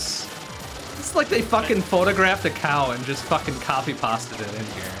 this is... It's like they fucking photographed a cow and just fucking copy-pasted it in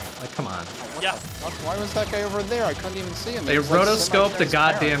here. Like, come on. Yeah. Why was that guy over there? I couldn't even see him. They rotoscoped the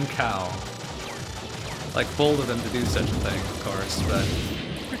goddamn cow. Like, bold of them to do such a thing, of course, but...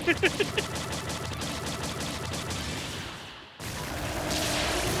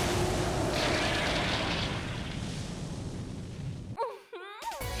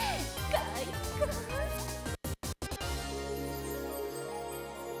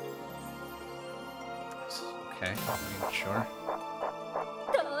 Okay, I mean, sure.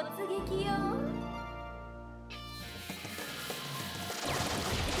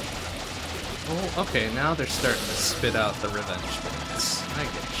 Oh, okay, now they're starting to spit out the revenge bits. I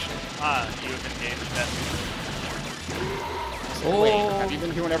get shit. You have engaged that. Oh. Wait, have you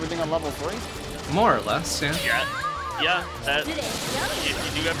been doing everything on level 3? More or less, yeah. Yeah, that,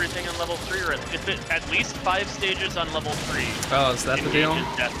 if you do everything on level 3, or if it, at least 5 stages on level 3. Oh, is that the deal?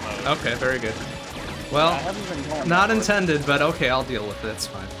 Death mode. Okay, very good. Well, not intended, but okay, I'll deal with it, it's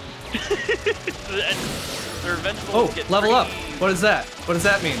fine. And the revenge oh, get level up! pretty... What is that? What does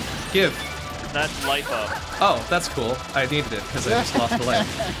that mean? Give. That's life up. Oh, that's cool. I needed it, because I just lost a life.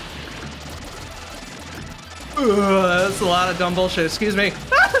 That's a lot of dumb bullshit, excuse me.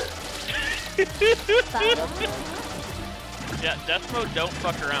 Yeah, death mode don't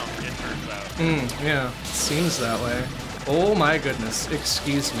fuck around, it turns out. Yeah, seems that way. Oh my goodness,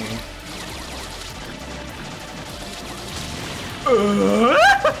 excuse me.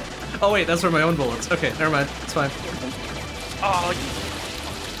 Oh wait, that's where my own bullets. Okay, never mind, it's fine.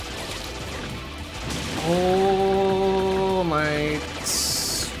 Oh my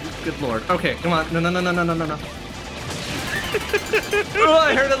good lord. Okay, come on. No. Oh,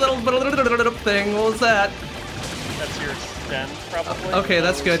 I heard a little thing. What was that? That's your stand, probably. Okay,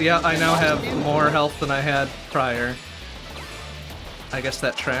 that's good. Yeah, I now have more health than I had prior. I guess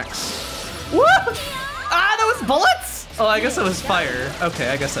that tracks. Woo! Ah, that was bullets? Oh, I guess it was fire. Okay,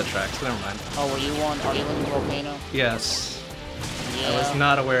 I guess that tracks. Never mind. Oh, are you in the volcano? Yes. Yeah. I was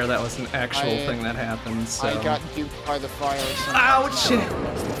not aware that was an actual thing that happened, so... I got duped by the fire or something. Ouch!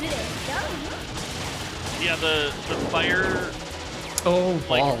 Yeah, the fire... Oh, balls.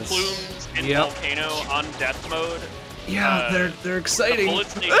 Like, plumes in volcano on death mode. Yeah, they're exciting. The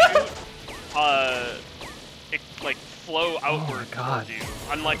bullets they shoot, it, like, flow outward towards you.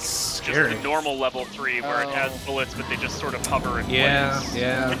 Unlike just the normal level 3 where it has bullets, but they just sort of hover in place.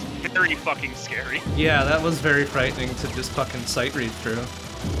 Yeah. It's very fucking scary. Yeah, that was very frightening to just fucking sight read through.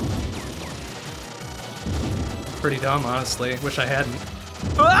 Pretty dumb, honestly. Wish I hadn't.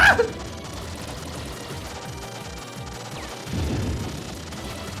 Ah!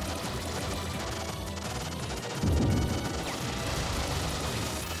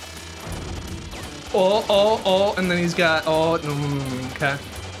 Oh, and then he's got, okay.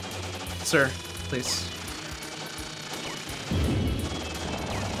 Sir, please.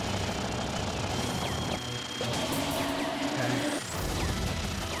 Okay.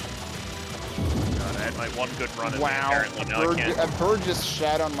 God, I had my one good run in wow, apparently a bird just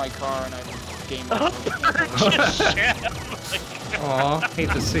shat on my car and I game over. Aw, hate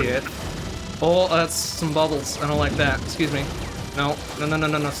to see it. Oh, that's some bubbles. I don't like that. Excuse me. No,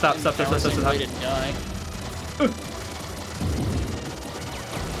 stop.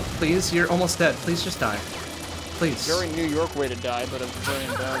 Please, you're almost dead. Please just die. Please. Very New York way to die, but a very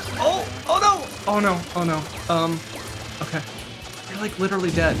embarrassing. Oh no. Okay. You're like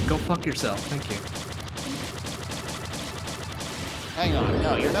literally dead. Go fuck yourself. Thank you. Hang on,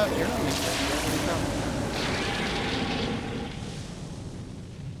 no, you're not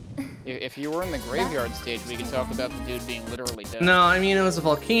If you were in the graveyard stage, we could talk about the dude being literally dead. No, I mean, it was a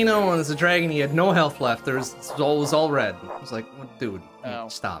volcano and it was a dragon. He had no health left. It was all red. I was like, dude,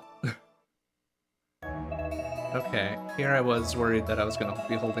 stop. Okay, here I was worried that I was going to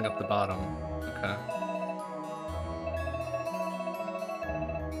be holding up the bottom. Okay.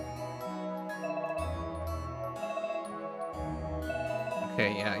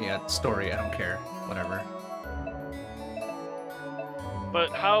 Okay, yeah, story, I don't care. Whatever.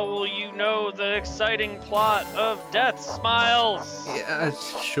 But how will you know the exciting plot of Deathsmiles? Yeah,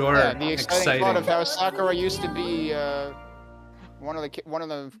 sure. Yeah, the exciting plot of how Sakura used to be One of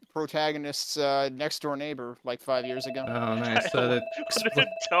the protagonists' next door neighbor, like 5 years ago. Oh, nice. So that What a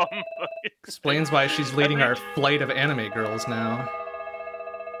dumb. explains why she's leading our flight of anime girls now.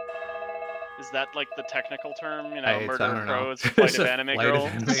 Is that like the technical term? You know, I Murder don't know. Crows, flight of A anime flight of girls.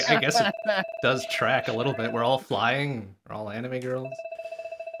 anime- I guess it does track a little bit. We're all flying. We're all anime girls.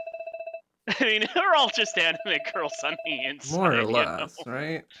 I mean, they're all just anime girls on the inside. More or you less, know?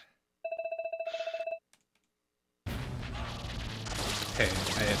 right? Okay.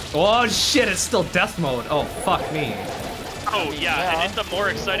 Oh shit! It's still death mode. Oh fuck me. Oh yeah, and it's a more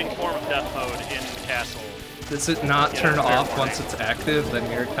exciting form of death mode in Castle. Does it not Yeah, turn fair off warning. once it's active?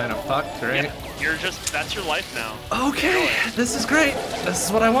 Then you're kind of fucked, right? Yeah, that's your life now. Okay, this is great. This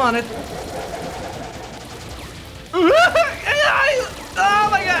is what I wanted. Oh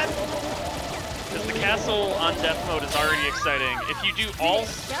my god! Because the castle on death mode is already exciting. If you do all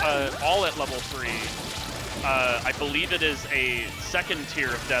at level 3, I believe it is a second tier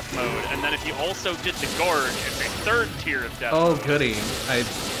of death mode, and then if you also did the gorge, it's a third tier of death mode. Oh goody! I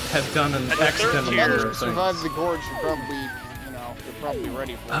have done an And the accidental third number If you of survive things. the gorge, you're probably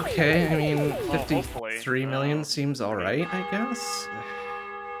ready for it. Okay, I mean, Well, 53 million seems alright, I guess.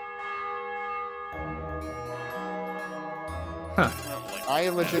 Huh. I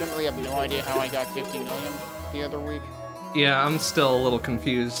legitimately have no idea how I got 50 million the other week. Yeah, I'm still a little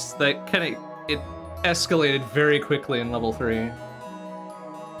confused. That it escalated very quickly in level 3.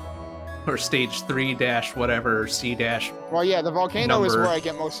 Or stage 3 dash whatever, C dash. Well, yeah, the volcano is Number. where I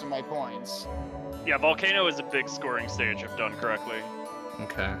get most of my points. Yeah, Volcano is a big scoring stage if done correctly.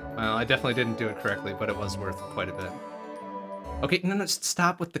 Okay, well, I definitely didn't do it correctly, but it was worth quite a bit. Okay, no,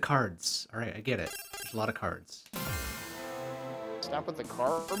 stop with the cards. Alright, I get it. There's a lot of cards. Stop with the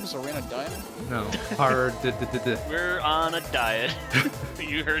carbs? Are we in a diet? No, hard. We're on a diet.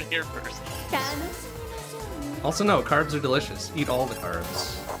 You heard it here first. Also, no, carbs are delicious. Eat all the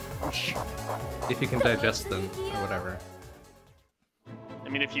carbs. If you can digest them, or whatever. I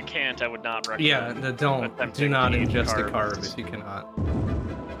mean, if you can't, I would not recommend. Yeah, no, do attempting not to eat ingest a carbs. carb if you cannot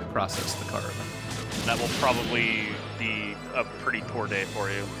process the carb. That will probably be a pretty poor day for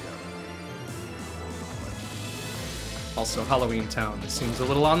you. Also, Halloween Town. This seems a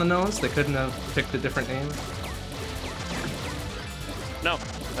little on the nose. They couldn't have picked a different name. No,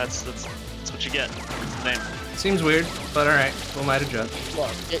 that's what you get. That's the name. Seems weird, but alright. Who am I to judge?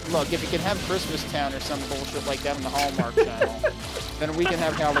 Look, if you can have Christmas Town or some bullshit like that on the Hallmark Channel, then we can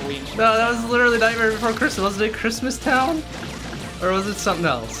have Halloween. No, that was literally Nightmare Before Christmas. Wasn't it Christmas Town? Or was it something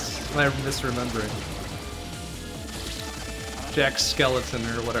else? Am I misremembering? Jack Skeleton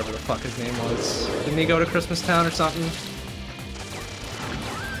or whatever the fuck his name was. Didn't he go to Christmas Town or something?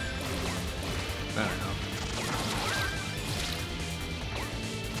 I don't know.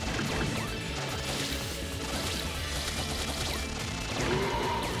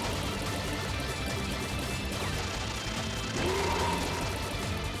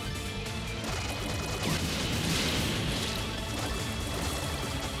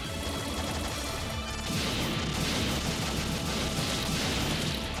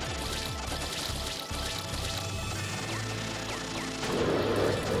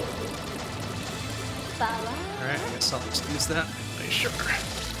 Alright, I guess I'll just use that. Sure.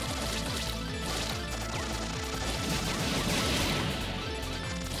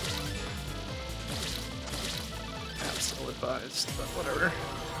 That's ill advised, but whatever.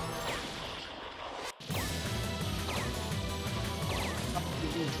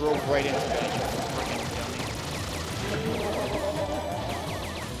 You drove right into that, you freaking dummy.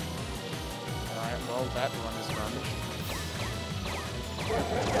 Alright, well, that run is garbage.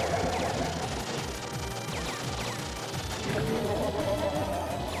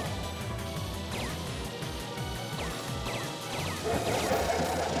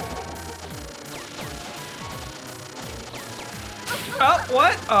 Oh,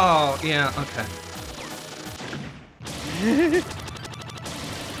 what? Oh, yeah, okay.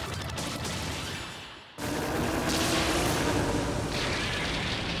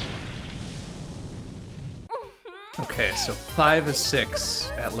 Okay, so 5 is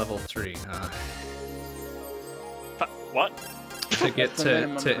 6 at level 3, huh? What? To get That's the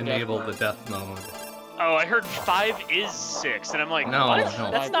minimum to for death enable mode. the death mode. Oh, I heard 5 is 6, and I'm like, No, what?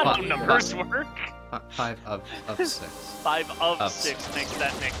 no, That's not how five- numbers work. 5 of 6. 5 of Of 6 makes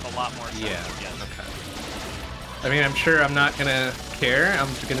a lot more sense. Yeah, Yes. okay. I mean, I'm sure I'm not gonna care. I'm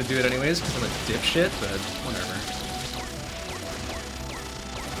gonna do it anyways because I'm a dipshit, but whatever.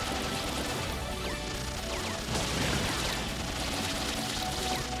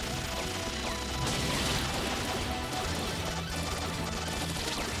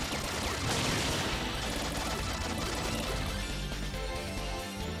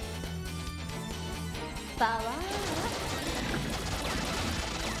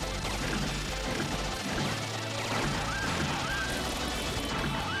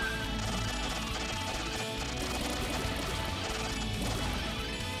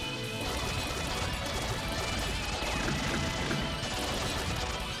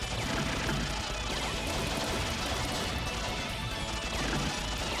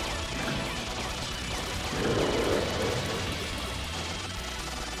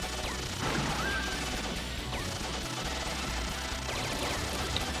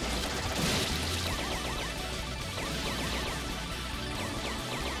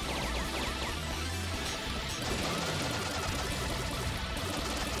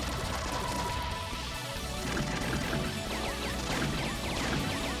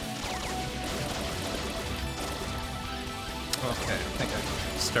 Okay, I think I'm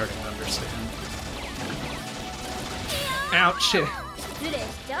starting to understand. Ouch, shit.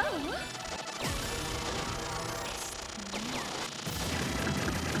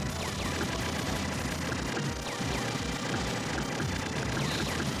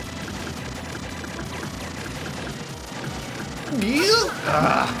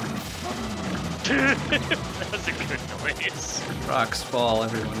 That was a good noise. Rocks fall,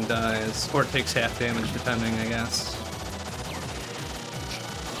 everyone dies. Or takes half damage, depending, I guess.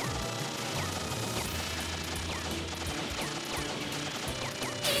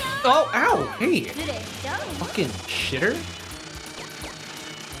 Oh, ow! Hey! Fucking shitter.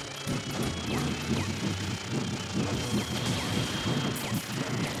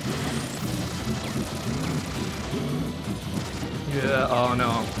 Yeah, oh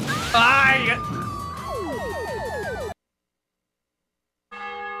no.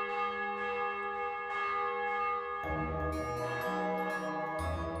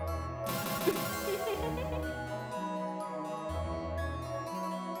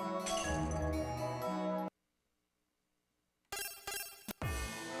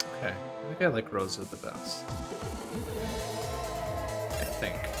 Okay, I think I like Rosa the best. I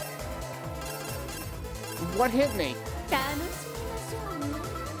think. What hit me?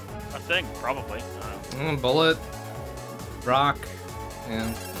 A thing, probably. Bullet, rock,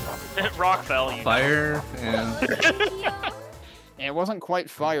 and Rock fell, you fire, and... Yeah, it wasn't quite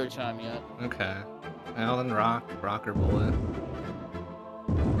fire time yet. Okay. Well, then rock or bullet.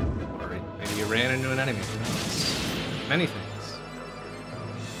 Or maybe you ran into an enemy. Who knows? Many things.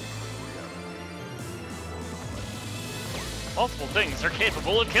 Multiple things are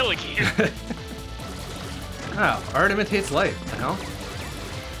capable of killing you. Wow, art imitates life, what the hell?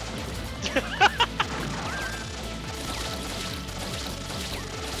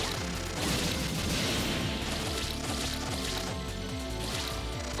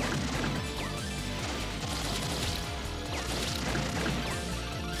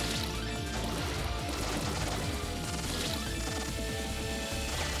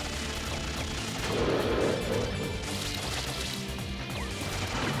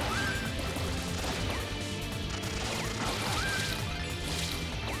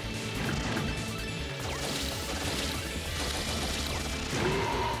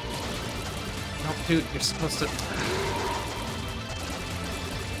 Dude, you're supposed to...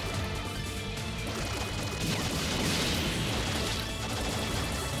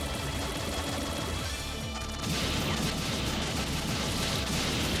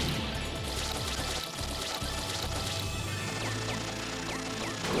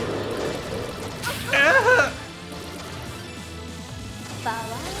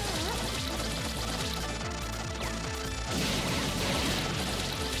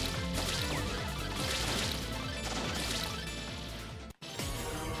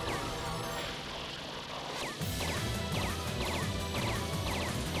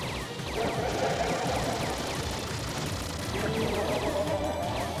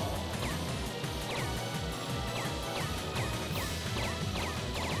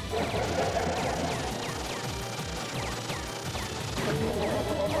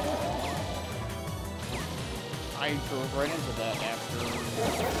 I drove right into that after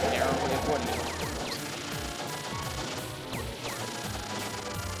narrowly avoiding it.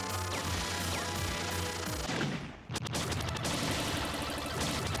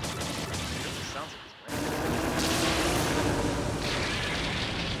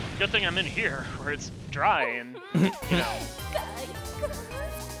 Good thing I'm in here, where it's dry and, you know.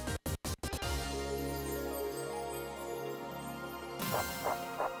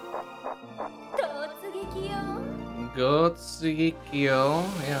 Gotsugikyo.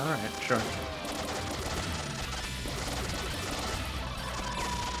 Yeah, alright, sure.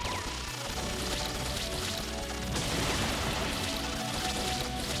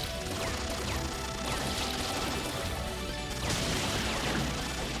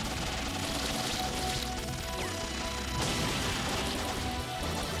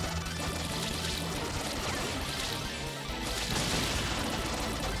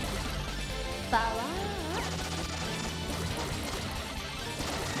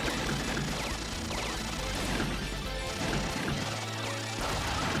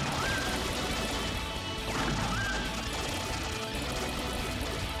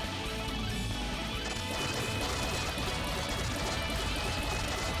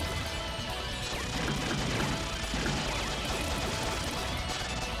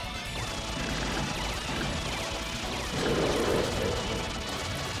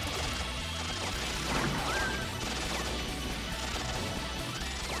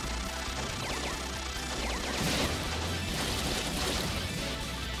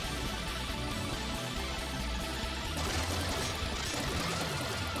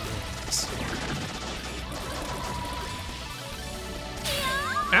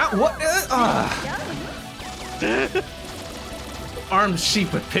 What? Armed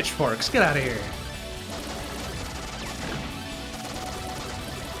sheep with pitchforks. Get out of here.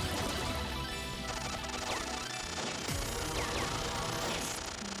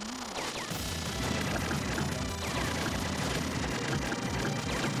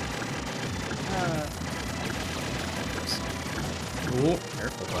 Ooh,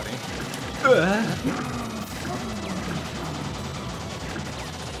 careful, buddy.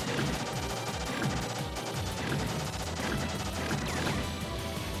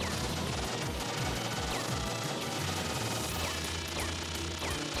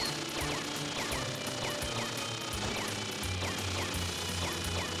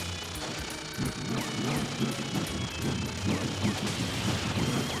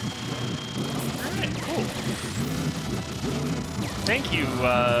 Thank you,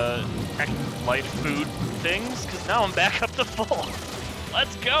 life food things, because now I'm back up to full.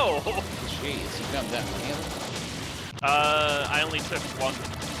 Let's go! Jeez, you got that many of them? I only took one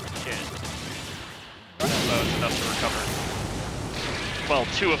kit. So that was enough to recover. Well,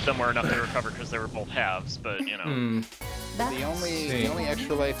 2 of them were enough to recover because they were both halves, but, you know. The only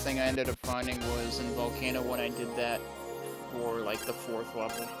extra life thing I ended up finding was in Volcano when I did that for, like, the 4th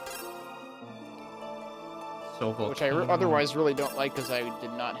level. Which I otherwise really don't like because I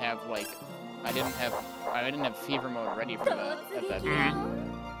did not have like I didn't have fever mode ready for that at that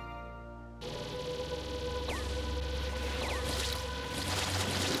time.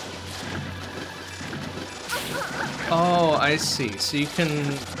 Oh, I see. So you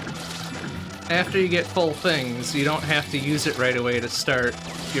can, after you get full things, you don't have to use it right away to start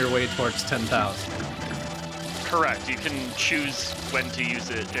your way towards 10,000. Correct. You can choose when to use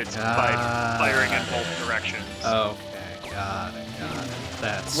it. It's by firing in both directions. Okay, got it.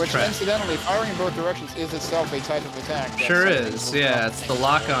 That's Which, incidentally, firing in both directions is itself a type of attack. Sure is, yeah. It's the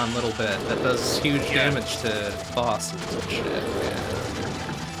lock-on little bit that does huge damage to bosses and shit, yeah.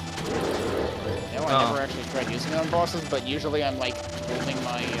 No, I never actually tried using it on bosses, but usually I'm, like, holding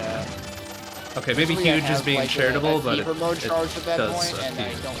my, Okay, maybe huge is being charitable, but fever mode charged at that point, and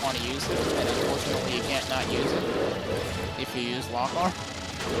appear. I don't want to use it, and unfortunately you can't not use it if you use lock-on.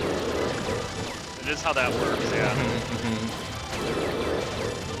 It is how that works, yeah.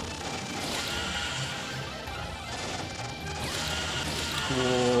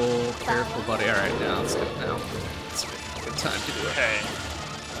 Whoa, careful, buddy. Alright, now let's go now. It's a good time to do it. Okay.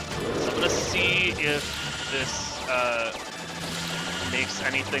 So I'm gonna see if this, makes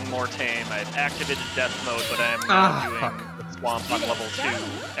anything more tame. I've activated death mode, but I am now doing Swamp on level 2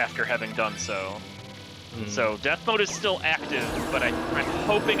 after having done so. So death mode is still active, but I'm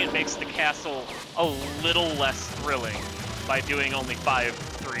hoping it makes the castle a little less thrilling by doing only 5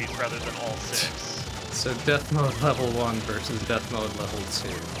 threes rather than all 6. So death mode level 1 versus death mode level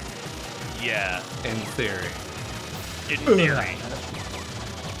 2. Yeah. In theory. In theory.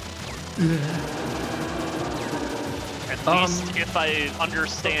 At least if I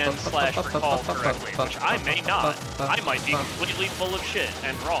understand / recall correctly, which I may not. I might be completely full of shit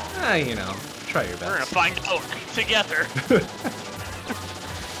and wrong. You know, try your best. We're gonna find out together.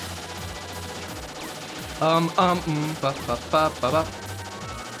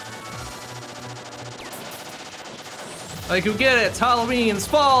 Like, who get it? It's Halloween, it's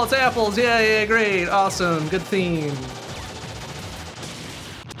fall, it's apples, yeah, great, awesome, good theme.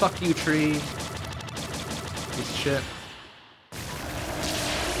 Fuck you, tree. Piece of shit.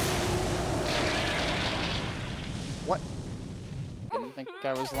 What? Didn't think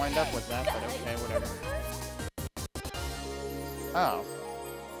I was lined up with that, but okay, whatever. Oh.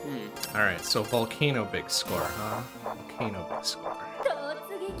 Alright, so Volcano big score, huh? Volcano big score.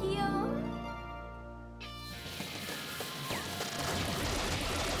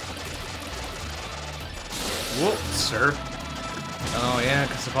 Whoop, sir. Oh yeah,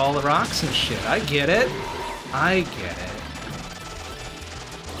 because of all the rocks and shit. I get it. I get it.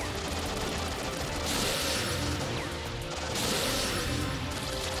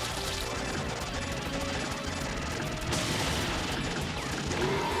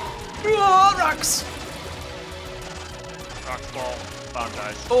 rocks! Rocks fall. Bomb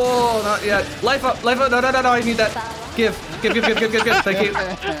dies. Oh, not yet. Life up, no, I need that. Give. Thank you.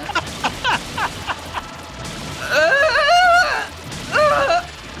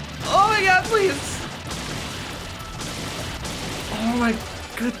 Oh my god, please. Oh my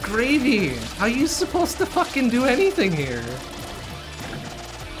good gravy. How are you supposed to fucking do anything here?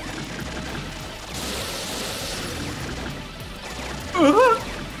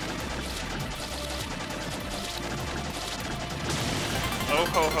 Oh,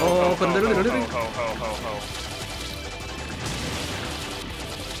 ho, ho, ho, ho, ho, ho, ho, ho.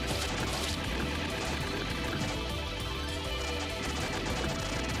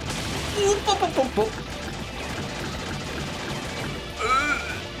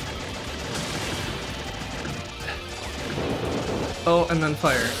 Oh, and then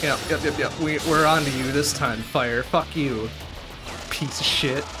fire. Yep. We're on to you this time. Fire. Fuck you. Piece of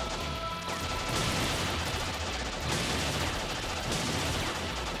shit.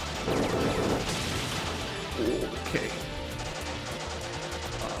 Okay.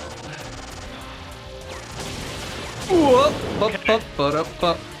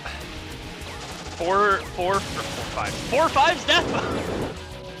 Up. 4 5s death mode.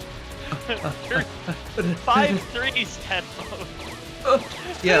 5 3s death mode.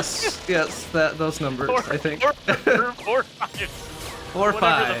 Yes, those numbers, I think. 4 5s. 4 Whatever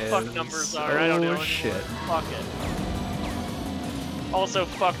 5s. the fuck numbers are, I don't know anymore. Shit. Fuck it. Also,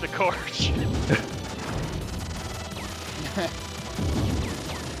 fuck the Gorge.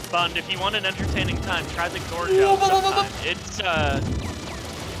 Bond, if you want an entertaining time, try the Gorge out sometime.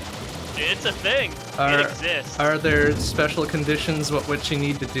 It's a thing. It exists. Are there special conditions what you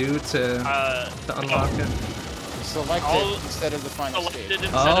need to do to unlock it? Select it instead of the final stage.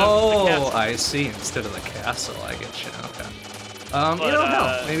 Oh, I see. Instead of the castle, I get you. Okay. You know,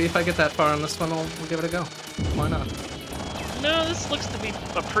 hell, maybe if I get that far on this one, we'll give it a go. Why not? No, this looks to be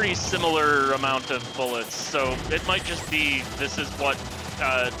a pretty similar amount of bullets, so it might just be this is what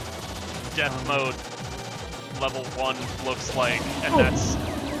death mode level 1 looks like, and that's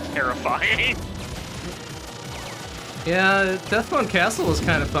terrifying. Yeah, Death Mode Castle was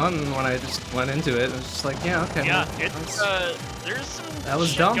kind of fun when I just went into it. It was just like, yeah, okay. Yeah, it's there's some that was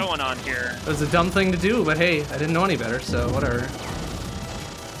shit dumb. Going on here. It was a dumb thing to do, but hey, I didn't know any better, so whatever.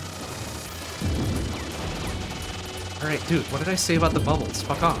 Alright, dude, what did I say about the bubbles?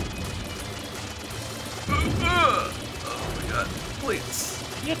 Fuck off. Oh my god, please.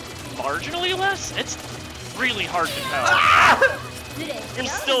 Yeah, marginally less? It's really hard to tell.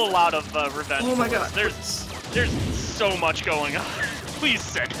 There's still a lot of revenge. Oh my god. There's so much going on. Please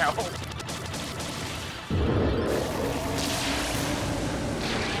send help.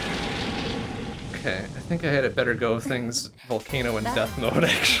 Okay, I think I had a better go of things Volcano and Death Mode,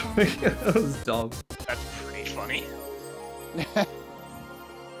 actually. That was dumb. That's pretty funny.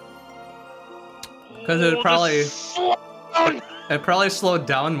 Because it probably slowed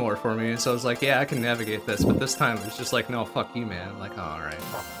down more for me, so I was like, yeah, I can navigate this, but this time it was just like, no, fuck you, man. I'm like, oh, alright.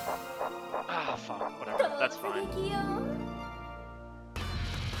 Ah, fuck, whatever, that's fine.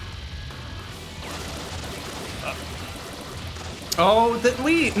 Oh,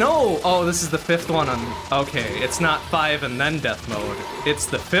 no! Oh, this is the 5th one on, okay, it's not 5 and then Death Mode. It's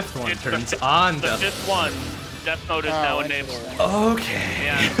the 5th one turns on Death Mode. The 5th one, Death Mode is now enabled. Okay.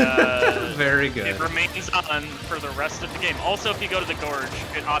 And, very good. It remains on for the rest of the game. Also, if you go to the Gorge,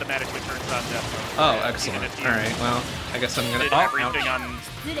 it automatically turns on Death Mode. Oh, excellent. Alright, well, I guess I'm gonna...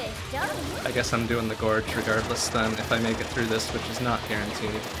 I guess I'm doing the Gorge regardless then, if I make it through this, which is not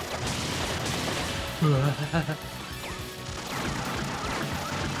guaranteed.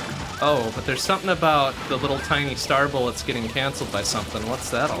 Oh, but there's something about the little tiny star bullets getting canceled by something. What's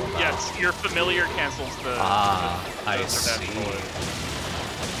that all about? Yes, your familiar cancels the... I see.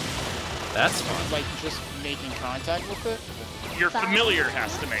 That's fun. Like, just making contact with it? Your familiar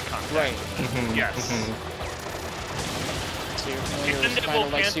has to make contact. Right. Yes. So your familiar is kind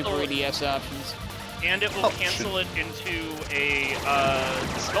of like Super ADS options. And it will cancel it into a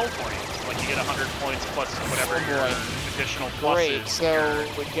skull point. Like you get 100 points plus whatever your additional pluses. Great, so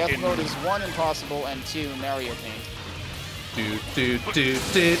Death Mode is 1 impossible and 2 Mario Paint.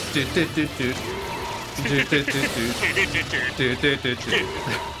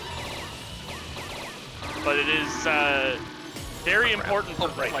 But it is very important for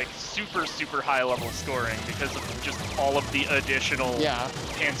like super high level scoring because of just all of the additional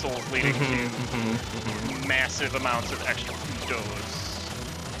cancels leading to massive amounts of extra kudos.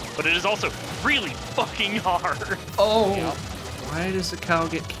 But it is also really fucking hard. Oh, why does a cow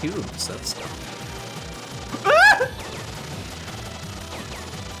get cubes? That's dumb.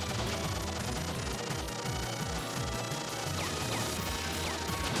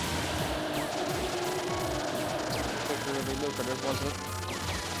 lucrative, was it?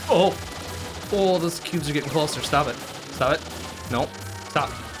 Oh! Oh, those cubes are getting closer. Stop it. Stop it. Nope. Stop.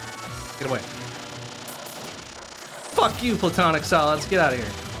 Get away. Fuck you, platonic solids. Get out of here.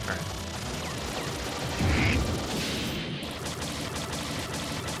 Alright.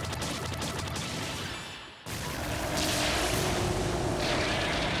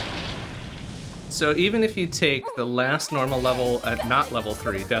 So even if you take the last normal level at not level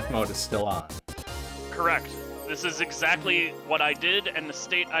 3, death mode is still on. Correct. This is exactly what I did and the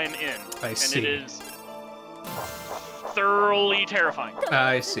state I am in. I see. And it is thoroughly terrifying.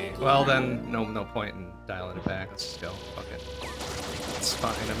 I see. Well then, no point in dialing it back. Let's just go. Fuck it. It's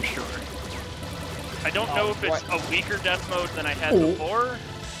fine, I'm sure. I don't know if it's a weaker death mode than I had before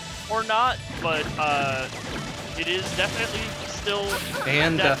or not, but it is definitely still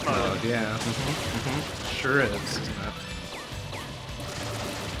and death mode. Yeah. Sure is, isn't it?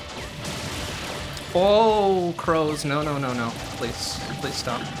 Oh, crows. No. Please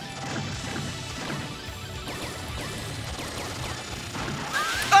stop.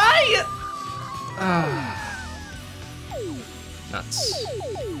 Nuts.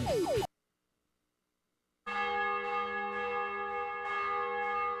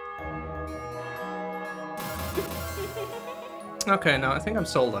 Okay, no, I think I'm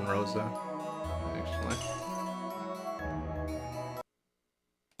sold on Rosa, actually.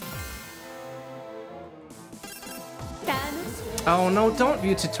 Oh no, don't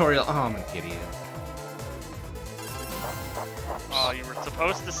view tutorial. Oh, I'm an idiot. Oh, you were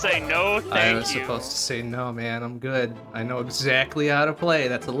supposed to say no, thank you. I was supposed to say no, man, I'm good. I know exactly how to play.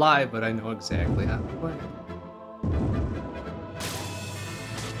 That's a lie, but I know exactly how to play.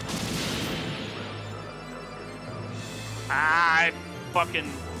 I fucking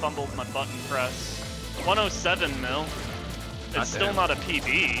fumbled my button press. 107 mil. It's still not a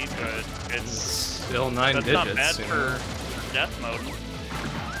PB, but it's still 9 digits. That's not bad for death mode.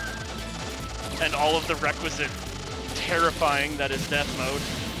 And all of the requisite terrifying that is death mode.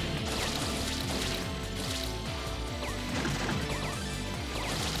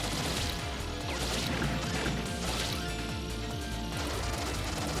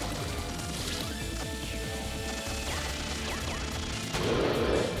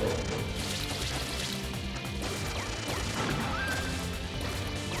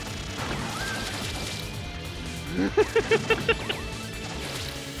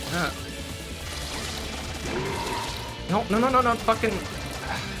 No, fucking...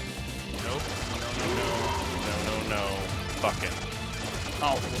 Nope. No. Fucking.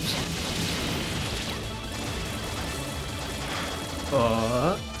 Oh.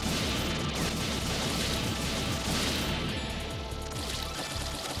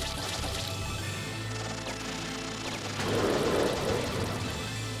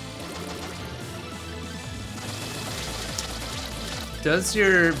 Does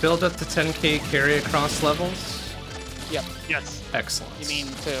your build up to 10k carry across levels? Yep. Yes. Excellent. You mean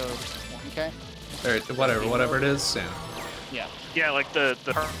to 1k? Or whatever it is, yeah. Yeah. Yeah, like the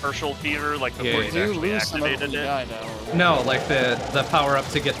Herschel fever, like before you actually activated it. No, like the power up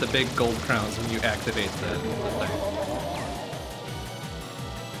to get the big gold crowns when you activate the thing.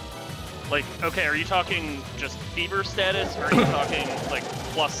 Like, okay, are you talking just fever status, or are you talking like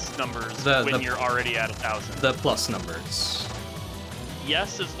plus numbers when you're already at 1,000? The plus numbers.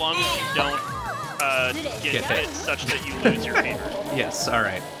 Yes, as long as you don't get hit such that you lose your fever. Yes,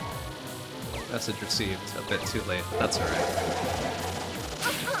 alright. Message received a bit too late, but that's alright.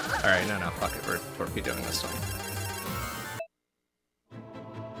 Alright, no, fuck it, we're torpedoing this one.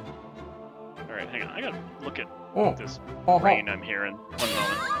 Alright, hang on, I gotta look at this rain I'm hearing. 1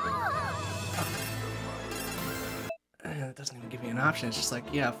 moment. It doesn't even give me an option, it's just like,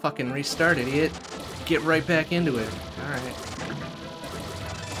 yeah, fucking restart, idiot. Get right back into it. Alright.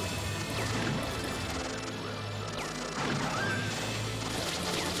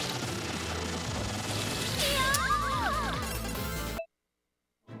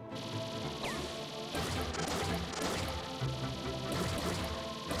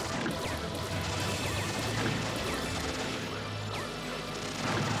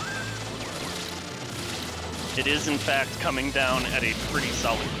 It is, in fact, coming down at a pretty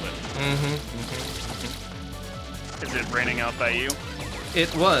solid clip. Is it raining out by you?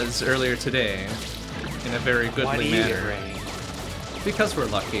 It was earlier today, in a very goodly manner. Because we're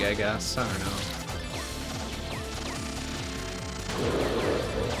lucky, I guess. I don't know.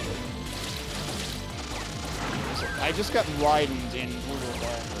 I just got widened in Blue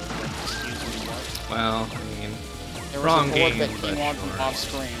Revolver. Excuse me, what? Well, I mean, there was wrong a game, that came on sure. off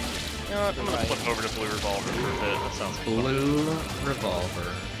screen. You know what, I'm gonna flip over to Blue Revolver for a bit. That sounds like Blue Revolver.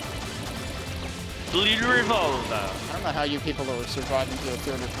 Bleed Revolver. I don't know how you people are surviving to the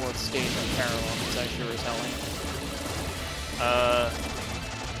third or fourth stage on parallel, because I sure as hell ain't.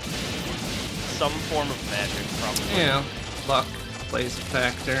 Some form of magic, probably. Yeah, luck plays a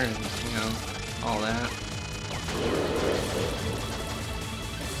factor, and you know, all that.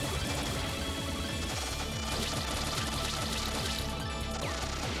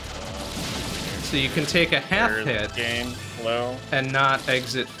 So you can take a half hit Game low. and not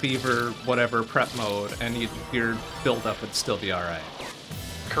exit fever whatever prep mode, and your build up would still be all right.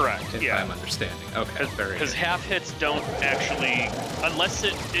 Correct. If yeah. I'm understanding. Okay. Very Because good. half hits don't actually, unless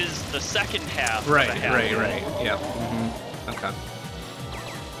it is the second half. Right. Of a half Right. hit. Right. Yeah. Mm-hmm. Okay.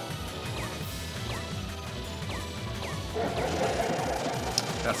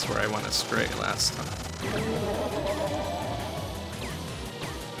 That's where I went astray last time.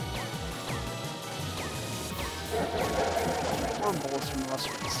 More bullets from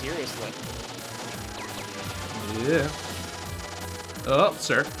Mustard, seriously. Yeah. Oh,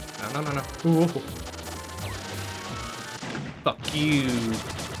 sir. No. Ooh. Fuck you,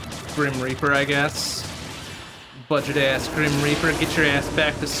 Grim Reaper, I guess. Budget ass Grim Reaper, get your ass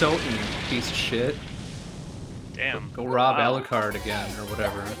back to Soten, piece of shit. Damn. Go rob Wow. Alucard again, or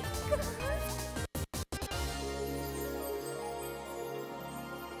whatever.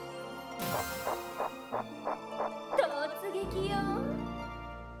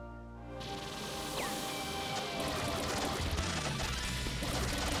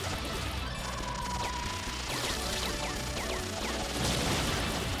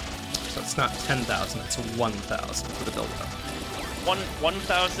 So it's not 10,000, it's 1,000 for the build-up.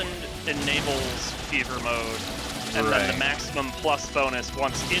 1,000 enables fever mode, and then Right. the maximum plus bonus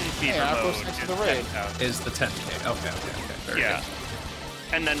once in fever Yeah, mode goes next to is the raid. 10,000. Is the 10k. Okay. Very Yeah. good.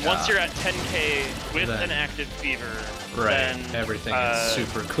 And then once you're at 10k with Then- an active fever, Right. then Everything is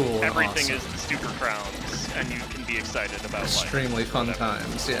super cool and everything awesome. is the super crowns, and you can be excited about life. Extremely fun Whatever.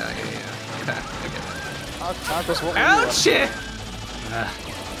 times. Yeah. Okay, I get it. Marcus, what were you Ouch! up to? Shit! Ah.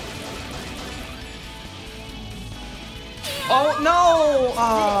 Oh no!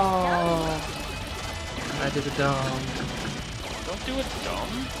 Oh! I did it dumb. Don't do it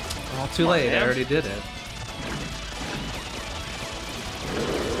dumb. Well, too late. I man. already did it.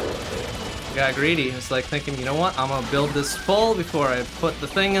 Got greedy. It's like thinking, you know what? I'm gonna build this full before I put the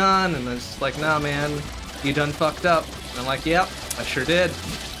thing on, and it's like, nah, man, you done fucked up. And I'm like, yep, I sure did.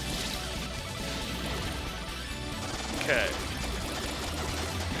 Okay.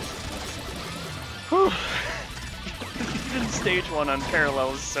 Whew. Even stage 1 on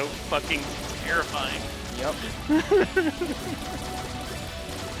parallel is so fucking terrifying. Yep.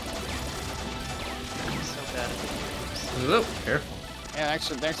 So bad at the games. Whoop, careful. Yeah,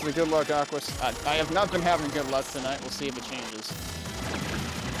 actually, thanks for the good luck, Aquas. I have not been having good luck tonight. We'll see if it changes.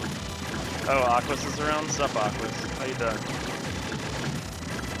 Oh, Aquas is around? Sup, Aquas? How you doing?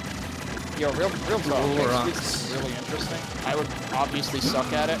 Yo, real talk. Cool Next rocks. week's really interesting. I would obviously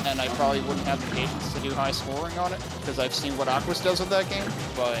suck at it, and I probably wouldn't have the patience to do high scoring on it, because I've seen what Aquas does with that game,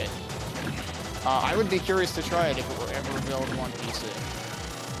 but I would be curious to try it if it were ever available on PC.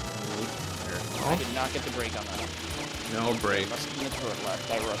 I did not get the break on that. No break. Must have been a turret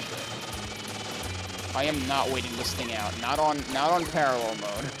left. I rushed it. I am not waiting this thing out. Not on parallel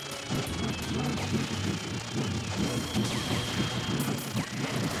mode.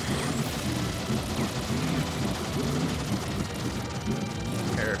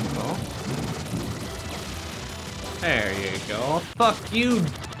 Careful. There you go. Fuck you.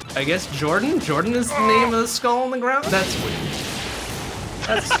 I guess Jordan? Jordan is the name of the skull on the ground? That's weird.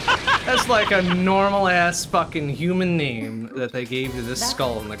 That's like a normal ass fucking human name that they gave to this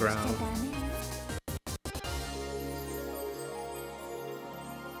skull on the ground.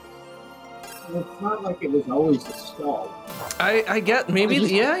 It's not like it was always a skull. I get, maybe,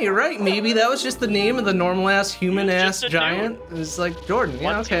 yeah, you're right. Maybe that was just the name of the normal ass human ass just a giant. It's like Jordan.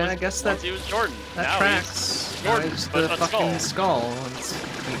 Yeah, Once okay, he was, I guess once that, he was Jordan. that Now tracks. he's Jordan, It's but the a fucking skull. It's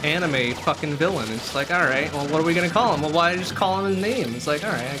an anime fucking villain. It's like, alright, well, what are we gonna call him? Well, why just call him his name? It's like,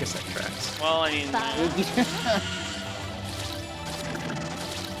 alright, I guess that tracks. Well, I mean,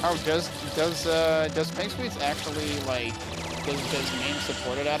 Oh, does Pink Sweets actually, like, does name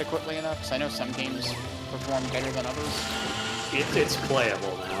support it adequately enough? Because I know some games perform better than others. It's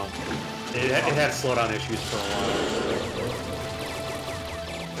playable now. It had slowdown issues for a while.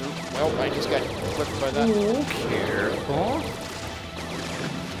 Oop, well, I just got flipped by that. Ooh, careful.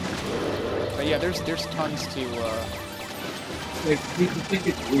 But yeah, there's tons to, If you think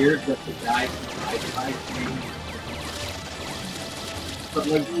it's weird that the guy can thing, but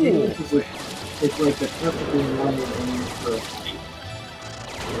like it's like the perfectly normal name for a fight.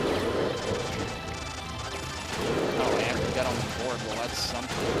 got on the board. Well, that's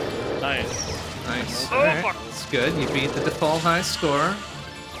something. Nice. Nice. Oh, Alright, fuck. that's good. You beat the default high score.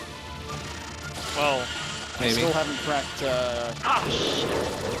 Well, I Maybe. still haven't cracked shit.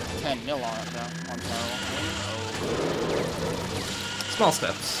 10 mil on it though, on Parallel. Small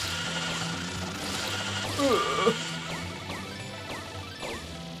steps.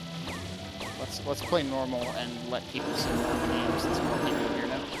 Let's play normal and let people see more games since more people are here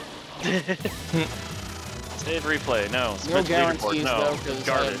now. Save replay. No. No Submit to guarantees leaderboard. No. though, because I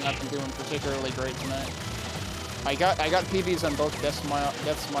Garbage. have not been doing particularly great tonight. I got PBs on both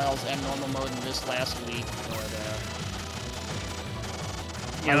Deathsmiles and normal mode in this last week, but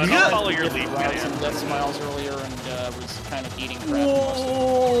Yeah, I don't follow your lead, routes in man. Deathsmiles earlier and was kind of eating crap most of it.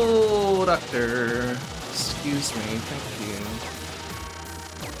 Whoa, doctor. Excuse me. Thank you.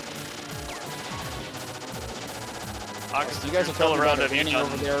 Ox, You guys are still talking around. about it Have you raining done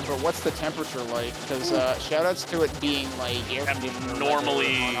over there, but what's the temperature like? Because shoutouts to it being like air conditioner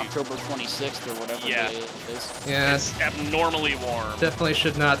Abnormally- on October 26th or whatever Yeah. day it is. Yeah, It's abnormally warm. definitely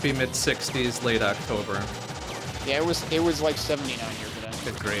should not be mid-60s, late October. Yeah, it was like 79 here today.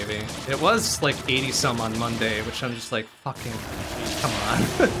 Good gravy. It was like 80 some on Monday, which I'm just like, fucking, come on.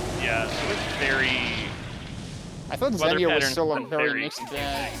 Yeah, it was very. I thought Weather Xenia was patterns still a were very very mixed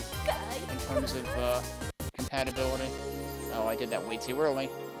bag in terms of compatibility. Oh, I did that way too early.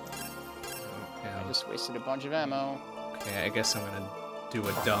 I just wasted a bunch of ammo. Okay, I guess I'm gonna do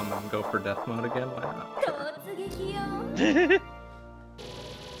a dumb and go for death mode again. Why not? Sure.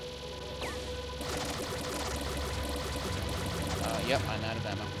 Yep, I'm out of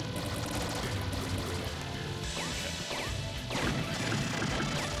ammo.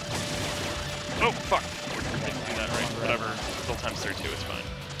 Oh fuck! Didn't do that right. Whatever. Still times 3 2. It's fine.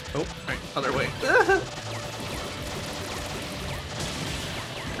 Oh, right, other way.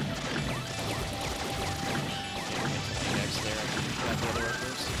 Next there. Grab the other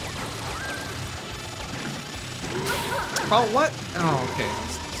workers. Oh, what? Oh, okay.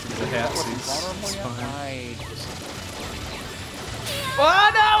 This is the Wasn't halfsies. vulnerable It's yet? fine. I just... Oh,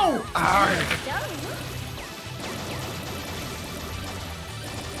 no! Arrgh.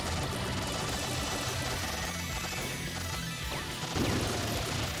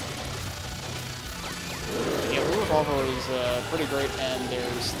 Yeah, Blue Revolver is pretty great, and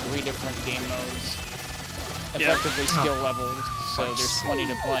there's 3 different game modes. Yeah. Effectively skill levels, so there's plenty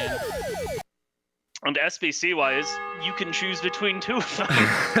to play in. And SBC wise, you can choose between 2 of them.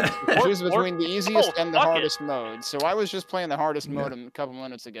 Choose between the easiest and the fuck it. hardest mode. So I was just playing the hardest mode a couple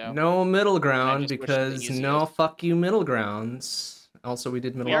minutes ago. No middle ground just wish it was because the no easiest. fuck you middle grounds. Also, we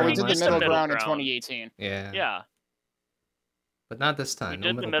did middle We Yeah, we ground did the last middle time. ground in ground. 2018. Yeah. Yeah, But not this we time.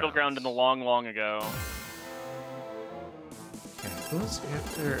 did no the middle ground in the grounds. long ago. Okay, who's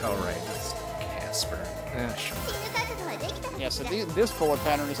after? Oh, right. That's Casper. Yeah, sure. Yeah, so this bullet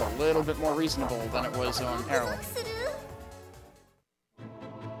pattern is a little bit more reasonable than it was on Parallel.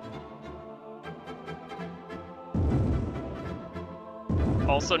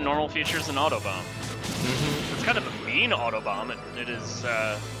 Also, normal features an autobomb. It's kind of a mean autobomb. It is.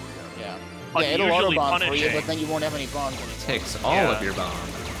 Yeah. Yeah, it'll Unusually autobomb for you, punishing. but then you won't have any bombs anymore. Takes all Yeah. of your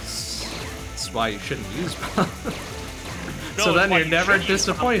bombs. That's why you shouldn't use bombs. No, So it's then why you're you never should use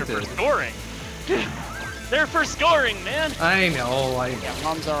them. They're disappointed. for scoring. They're for scoring, man. I know. Yeah,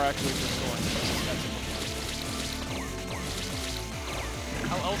 bombs are actually restoring.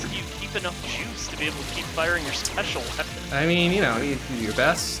 How else do you keep enough juice to be able to keep firing your special weapon? I mean, you know, you do your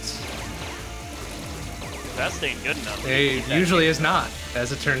best. Best ain't good enough. It usually is not,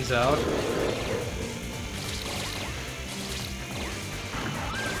 as it turns out.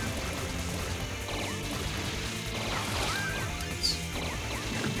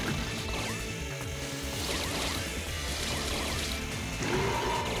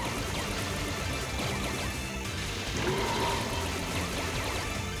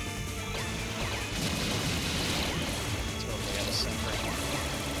 Totally out of sync right now.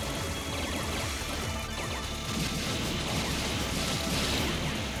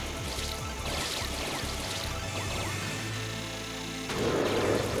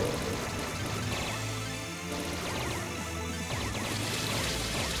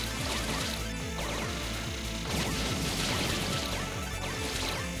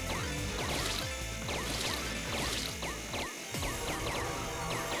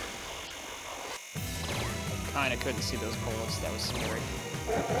 Kinda couldn't see those bullets, that was scary.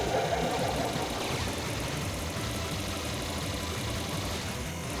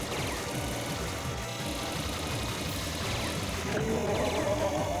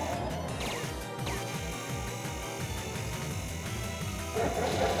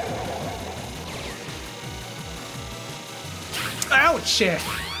 Ouch!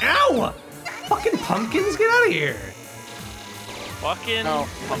 Ow! Fucking pumpkins, get out of here! Fucking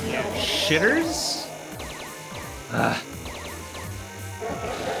yeah. Shitters? Ugh.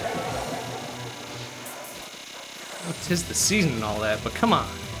 Oh, 'tis the season and all that, but come on.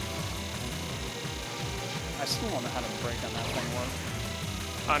 I still wonder how the break on that thing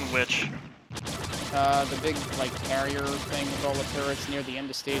works. on which. The big, like, carrier thing with all the turrets near the end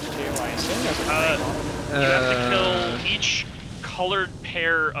of stage 2. I assume there's a break on it. You have to kill each colored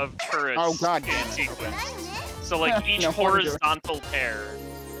pair of turrets Oh, God in damn it. sequence. So, like, each No wonder. horizontal pair.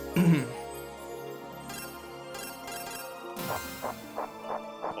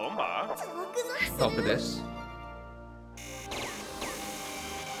 Bomba. Go for this.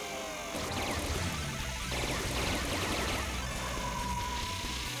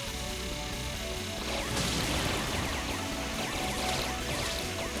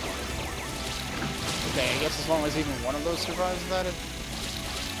 Okay, I guess as long as even one of those survives that, it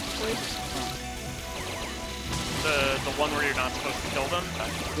breaks. The one where you're not supposed to kill them.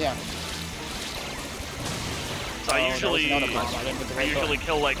 Yeah. So I usually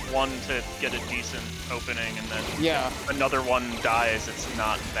kill like one to get a decent opening, and then if another one dies, it's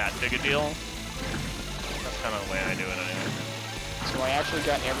not that big a deal. That's kind of the way I do it anyway. So I actually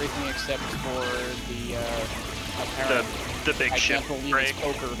got everything except for the apparent the big ship break.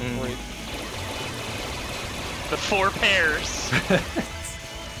 Poker break. The 4 pairs.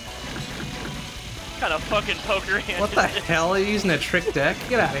 Kind of fucking poker hand. What the hell? Are you using a trick deck?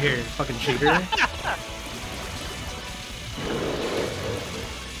 Get out of here, you fucking cheater.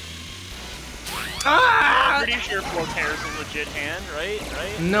 Ah! I'm pretty sure 4 pairs is a legit hand, right?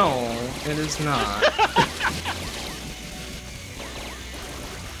 No, it is not.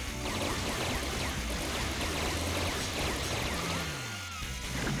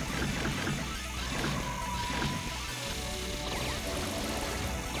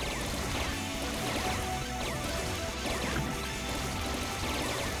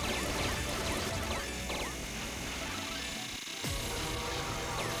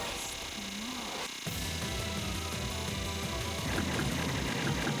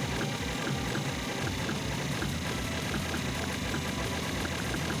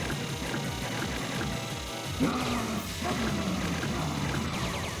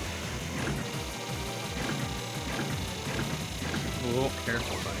 Oh,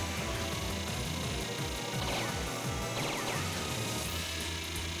 careful, buddy.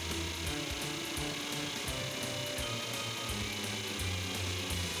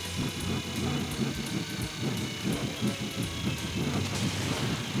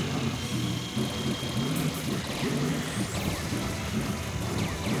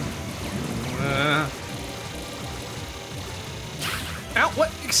 Ow,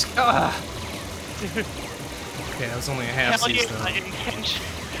 what? Okay, that was only a half season.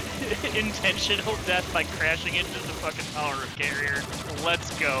 Intentional death by crashing into the fucking power of carrier.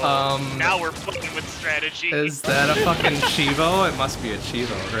 Let's go. Now we're playing with strategy. Is that a fucking Chivo? It must be a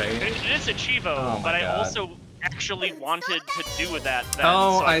Chivo, right? It is a Chivo, Oh my but I God. also actually wanted to do that then,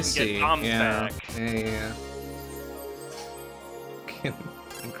 Oh, so I can see. get bombs Yeah. back. Yeah.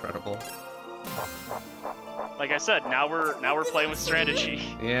 Incredible. Like I said, now we're playing with strategy.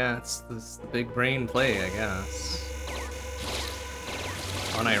 Yeah, it's this big brain play, I guess.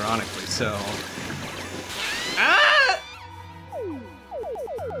 Unironically so. Ah!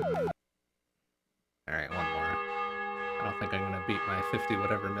 Alright, one more. I don't think I'm gonna beat my 50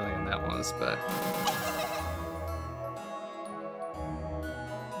 whatever million that was, but...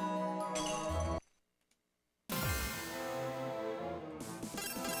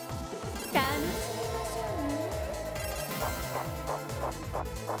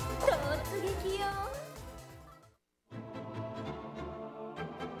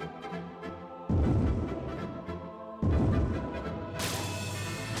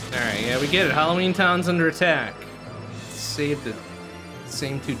 Alright, yeah, we get it. Halloween Town's under attack. Save the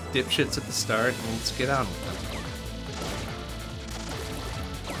same 2 dipshits at the start, and let's get on with it.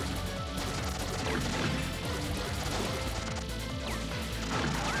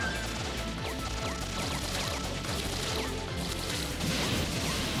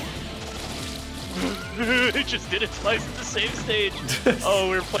 It just did it twice at the same stage. Oh,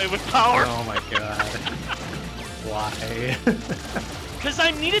 we were playing with power. Oh my god. Why? Because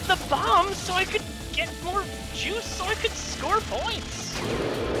I needed the bomb so I could get more juice so I could score points.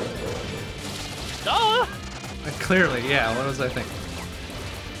 Duh! Clearly, yeah, what was I thinking?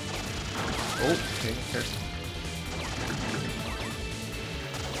 Oh, okay, careful.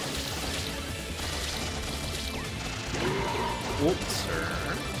 Whoops, sir.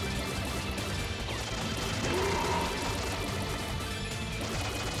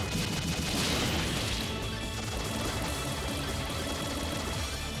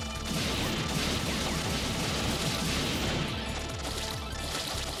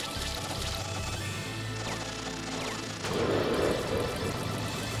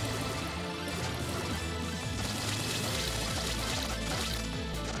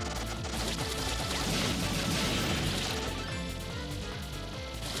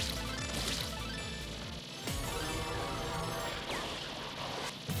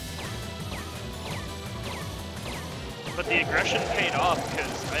 the aggression paid off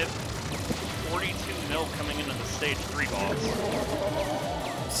because I have 42 mil coming into the stage 3 boss.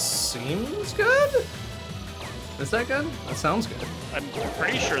 Seems good? Is that good? That sounds good. I'm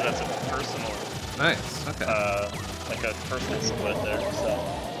pretty sure that's a personal, Nice, okay. like a personal split there, so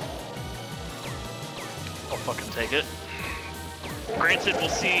I'll fucking take it. Granted, we'll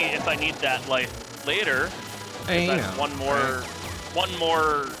see if I need that life later. Hey, you That's know, one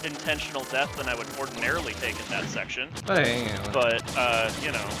more intentional death than I would ordinarily take in that section. But hey, you know. But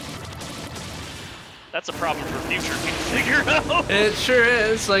you know, that's a problem for future game to figure out. It sure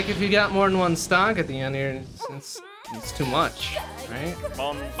is. Like, if you got more than one stock at the end here, it's too much, right?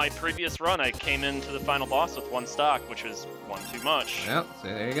 On my previous run, I came into the final boss with 1 stock, which was 1 too much. Yep, so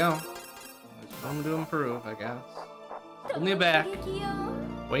there you go. There's room to improve, I guess. Holding you back,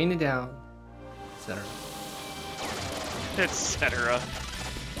 weighing you down, etc. Etc.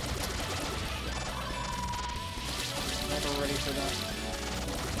 Never ready for that.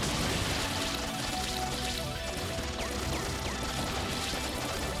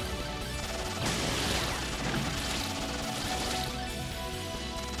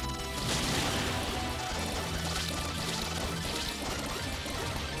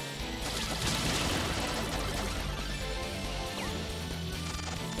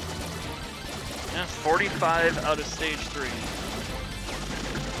 Yeah, 45 out of stage 3.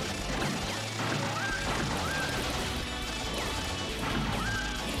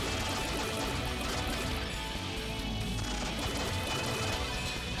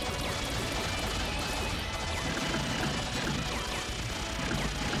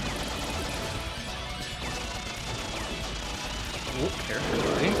 Oh,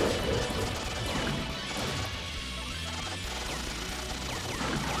 carefully.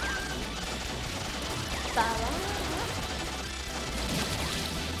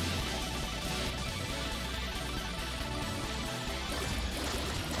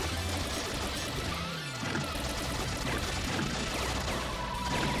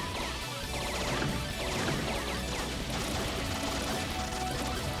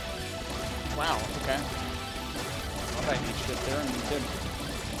 Wow, okay. Thought I reached it there and you did.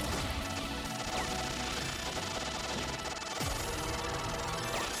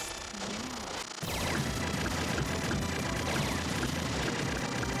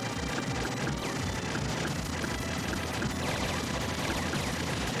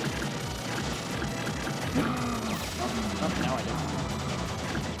 Oh, now I do.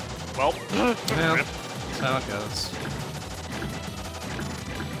 Well, Well, that's how it goes.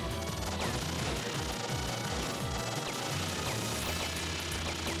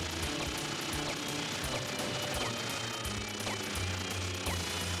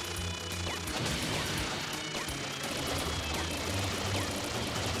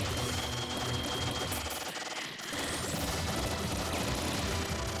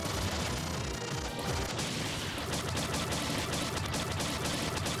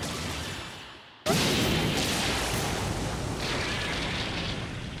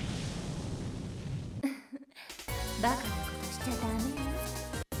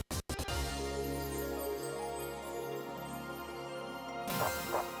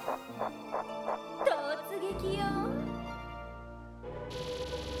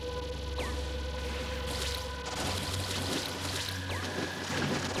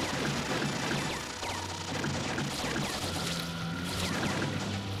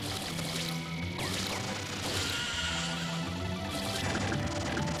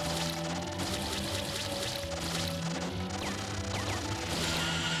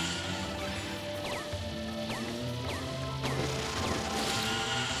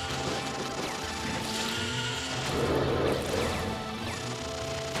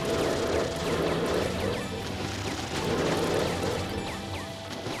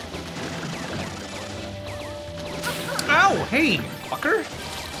 Ow! Hey, fucker!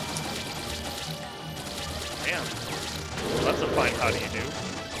 damn. That's a fine how do you do.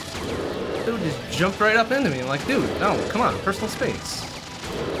 Dude just jumped right up into me. I'm like, dude, no, come on, personal space.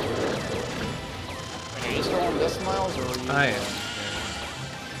 Wait, are you still on Deathsmiles or are you? I am.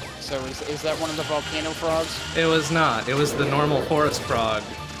 So is that one of the volcano frogs? It was not. It was the normal forest frog,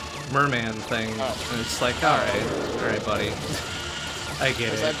 merman thing. Oh. And it's like, alright, buddy. I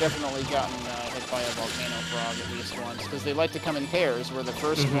get Because it. I've definitely gotten hit by a volcano frog at least once. Because they like to come in pairs, where the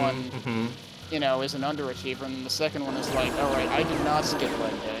first one, you know, is an underachiever, and the second one is like, alright, I did not skip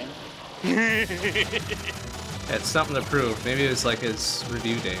leg day. It's something to prove. Maybe it was like his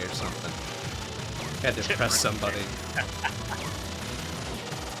review day or something. Had to impress somebody.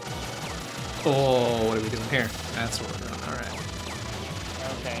 Oh, what are we doing here? That's what we're doing. Alright.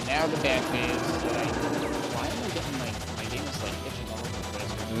 Okay, now the back phase. Why am I getting my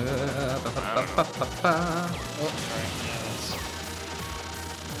Oh, sorry. Yeah, that's...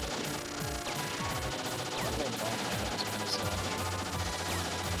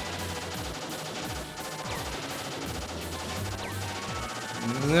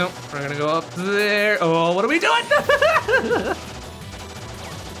 Nope, we're gonna go up there. Oh, what are we doing?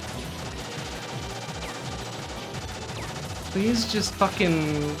 Please just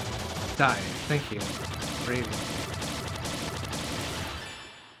fucking die. Thank you. Brave.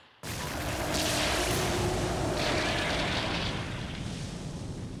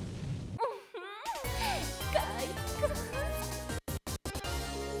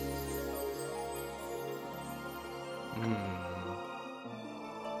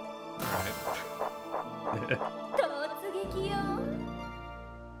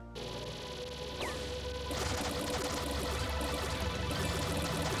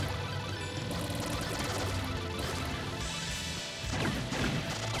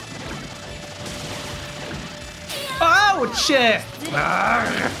 Oh shit!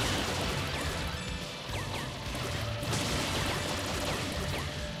 Arrgh.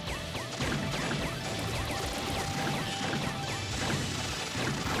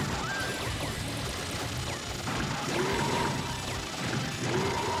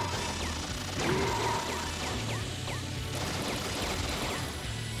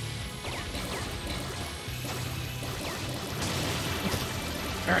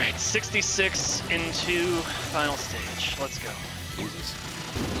 All right, 66 into final stage. Let's go. Jesus.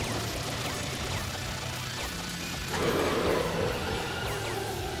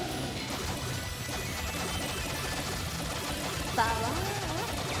 I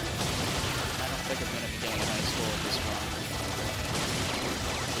don't think I'm going to be getting a high score at this one.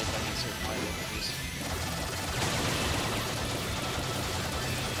 See if I can survive it at least.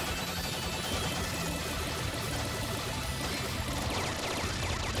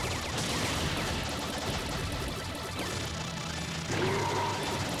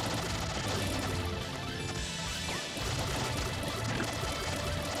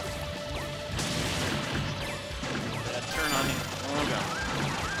 Yeah, turn on me. Oh god.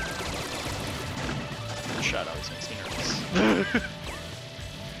 Shadows makes me nervous.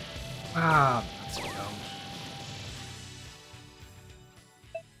 Ah, that's so dumb.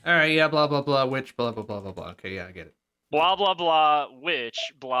 Alright, yeah, blah blah blah, which blah blah blah blah blah. Okay, yeah, I get it. Blah blah blah,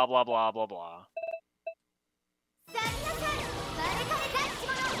 which blah blah blah blah blah.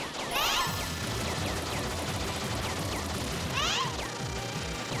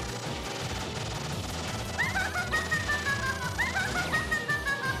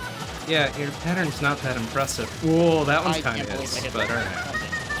 Yeah, your pattern's not that impressive. Whoa, that one's I kind can't of believe I is, hit but that. alright.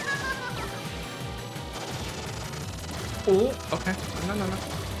 Oh, okay. No, no, no.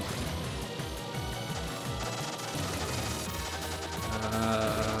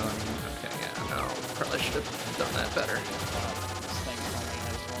 Okay, yeah, no. Probably should have done that better. This thing only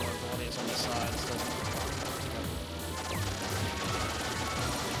has vulnerabilities on the sides, doesn't it?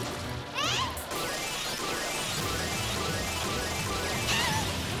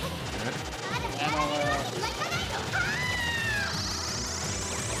 Ammo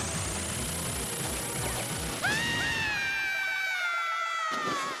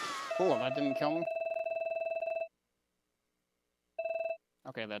Cool, that didn't kill me.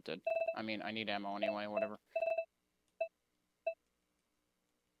 Okay, that did. I mean, I need ammo anyway, whatever.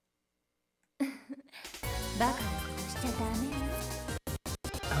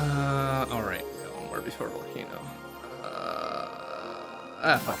 Alright, got one more before Volcano.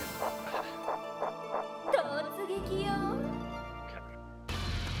 Fuck it.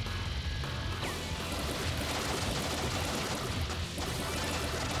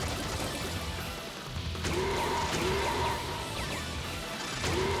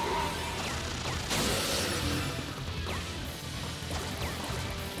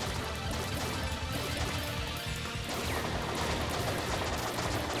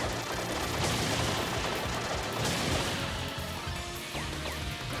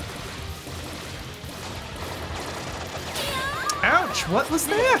 Ouch! What was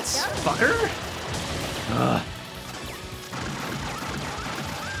that, fucker? Ugh.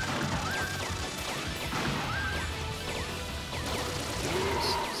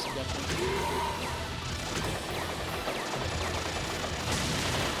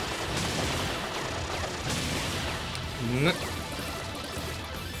 Mm.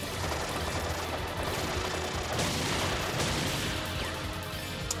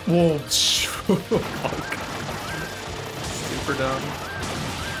 Whoa! Fuck. Super dumb.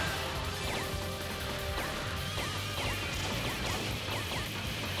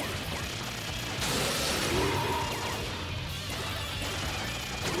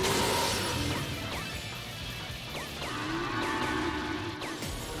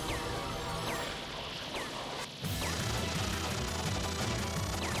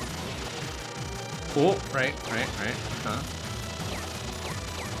 Oh, right. Huh?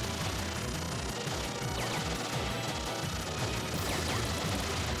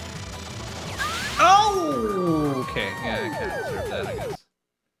 Oh! Okay, yeah, I kind of deserve that, I guess.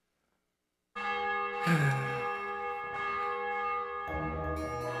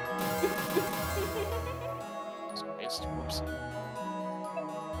 It's whoopsie.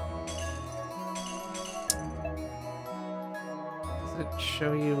 Does it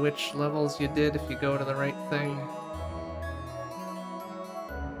show you which levels you did if you go to the right thing?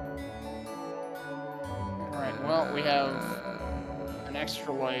 Alright, well, we have an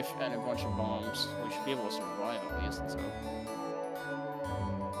extra life and a bunch of bombs. We should be able to survive at least, so.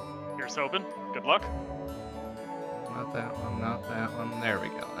 Here's hoping. Good luck. Not that one, not that one. There we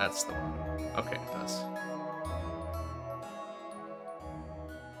go. That's the one. Okay, it does.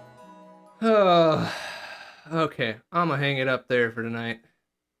 Oh, okay. I'm gonna hang it up there for tonight.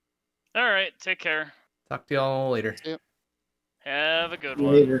 Alright, take care. Talk to y'all later. Yep. Have a good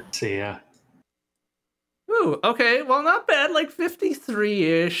one. Later. See ya. Ooh, okay. Well, not bad. Like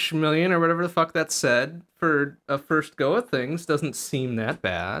 53-ish million or whatever the fuck that said for a first go of things. Doesn't seem that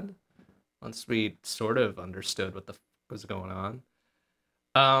bad. Once we sort of understood what the fuck was going on.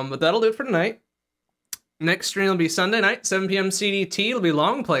 But that'll do it for tonight. Next stream will be Sunday night, 7 p.m. CDT. It'll be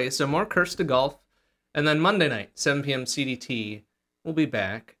long play, so more Curse to Golf. And then Monday night, 7 p.m. CDT, we'll be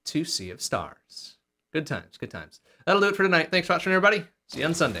back to Sea of Stars. Good times, good times. That'll do it for tonight. Thanks for watching, everybody. See you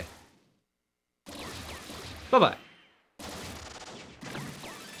on Sunday. Bye-bye.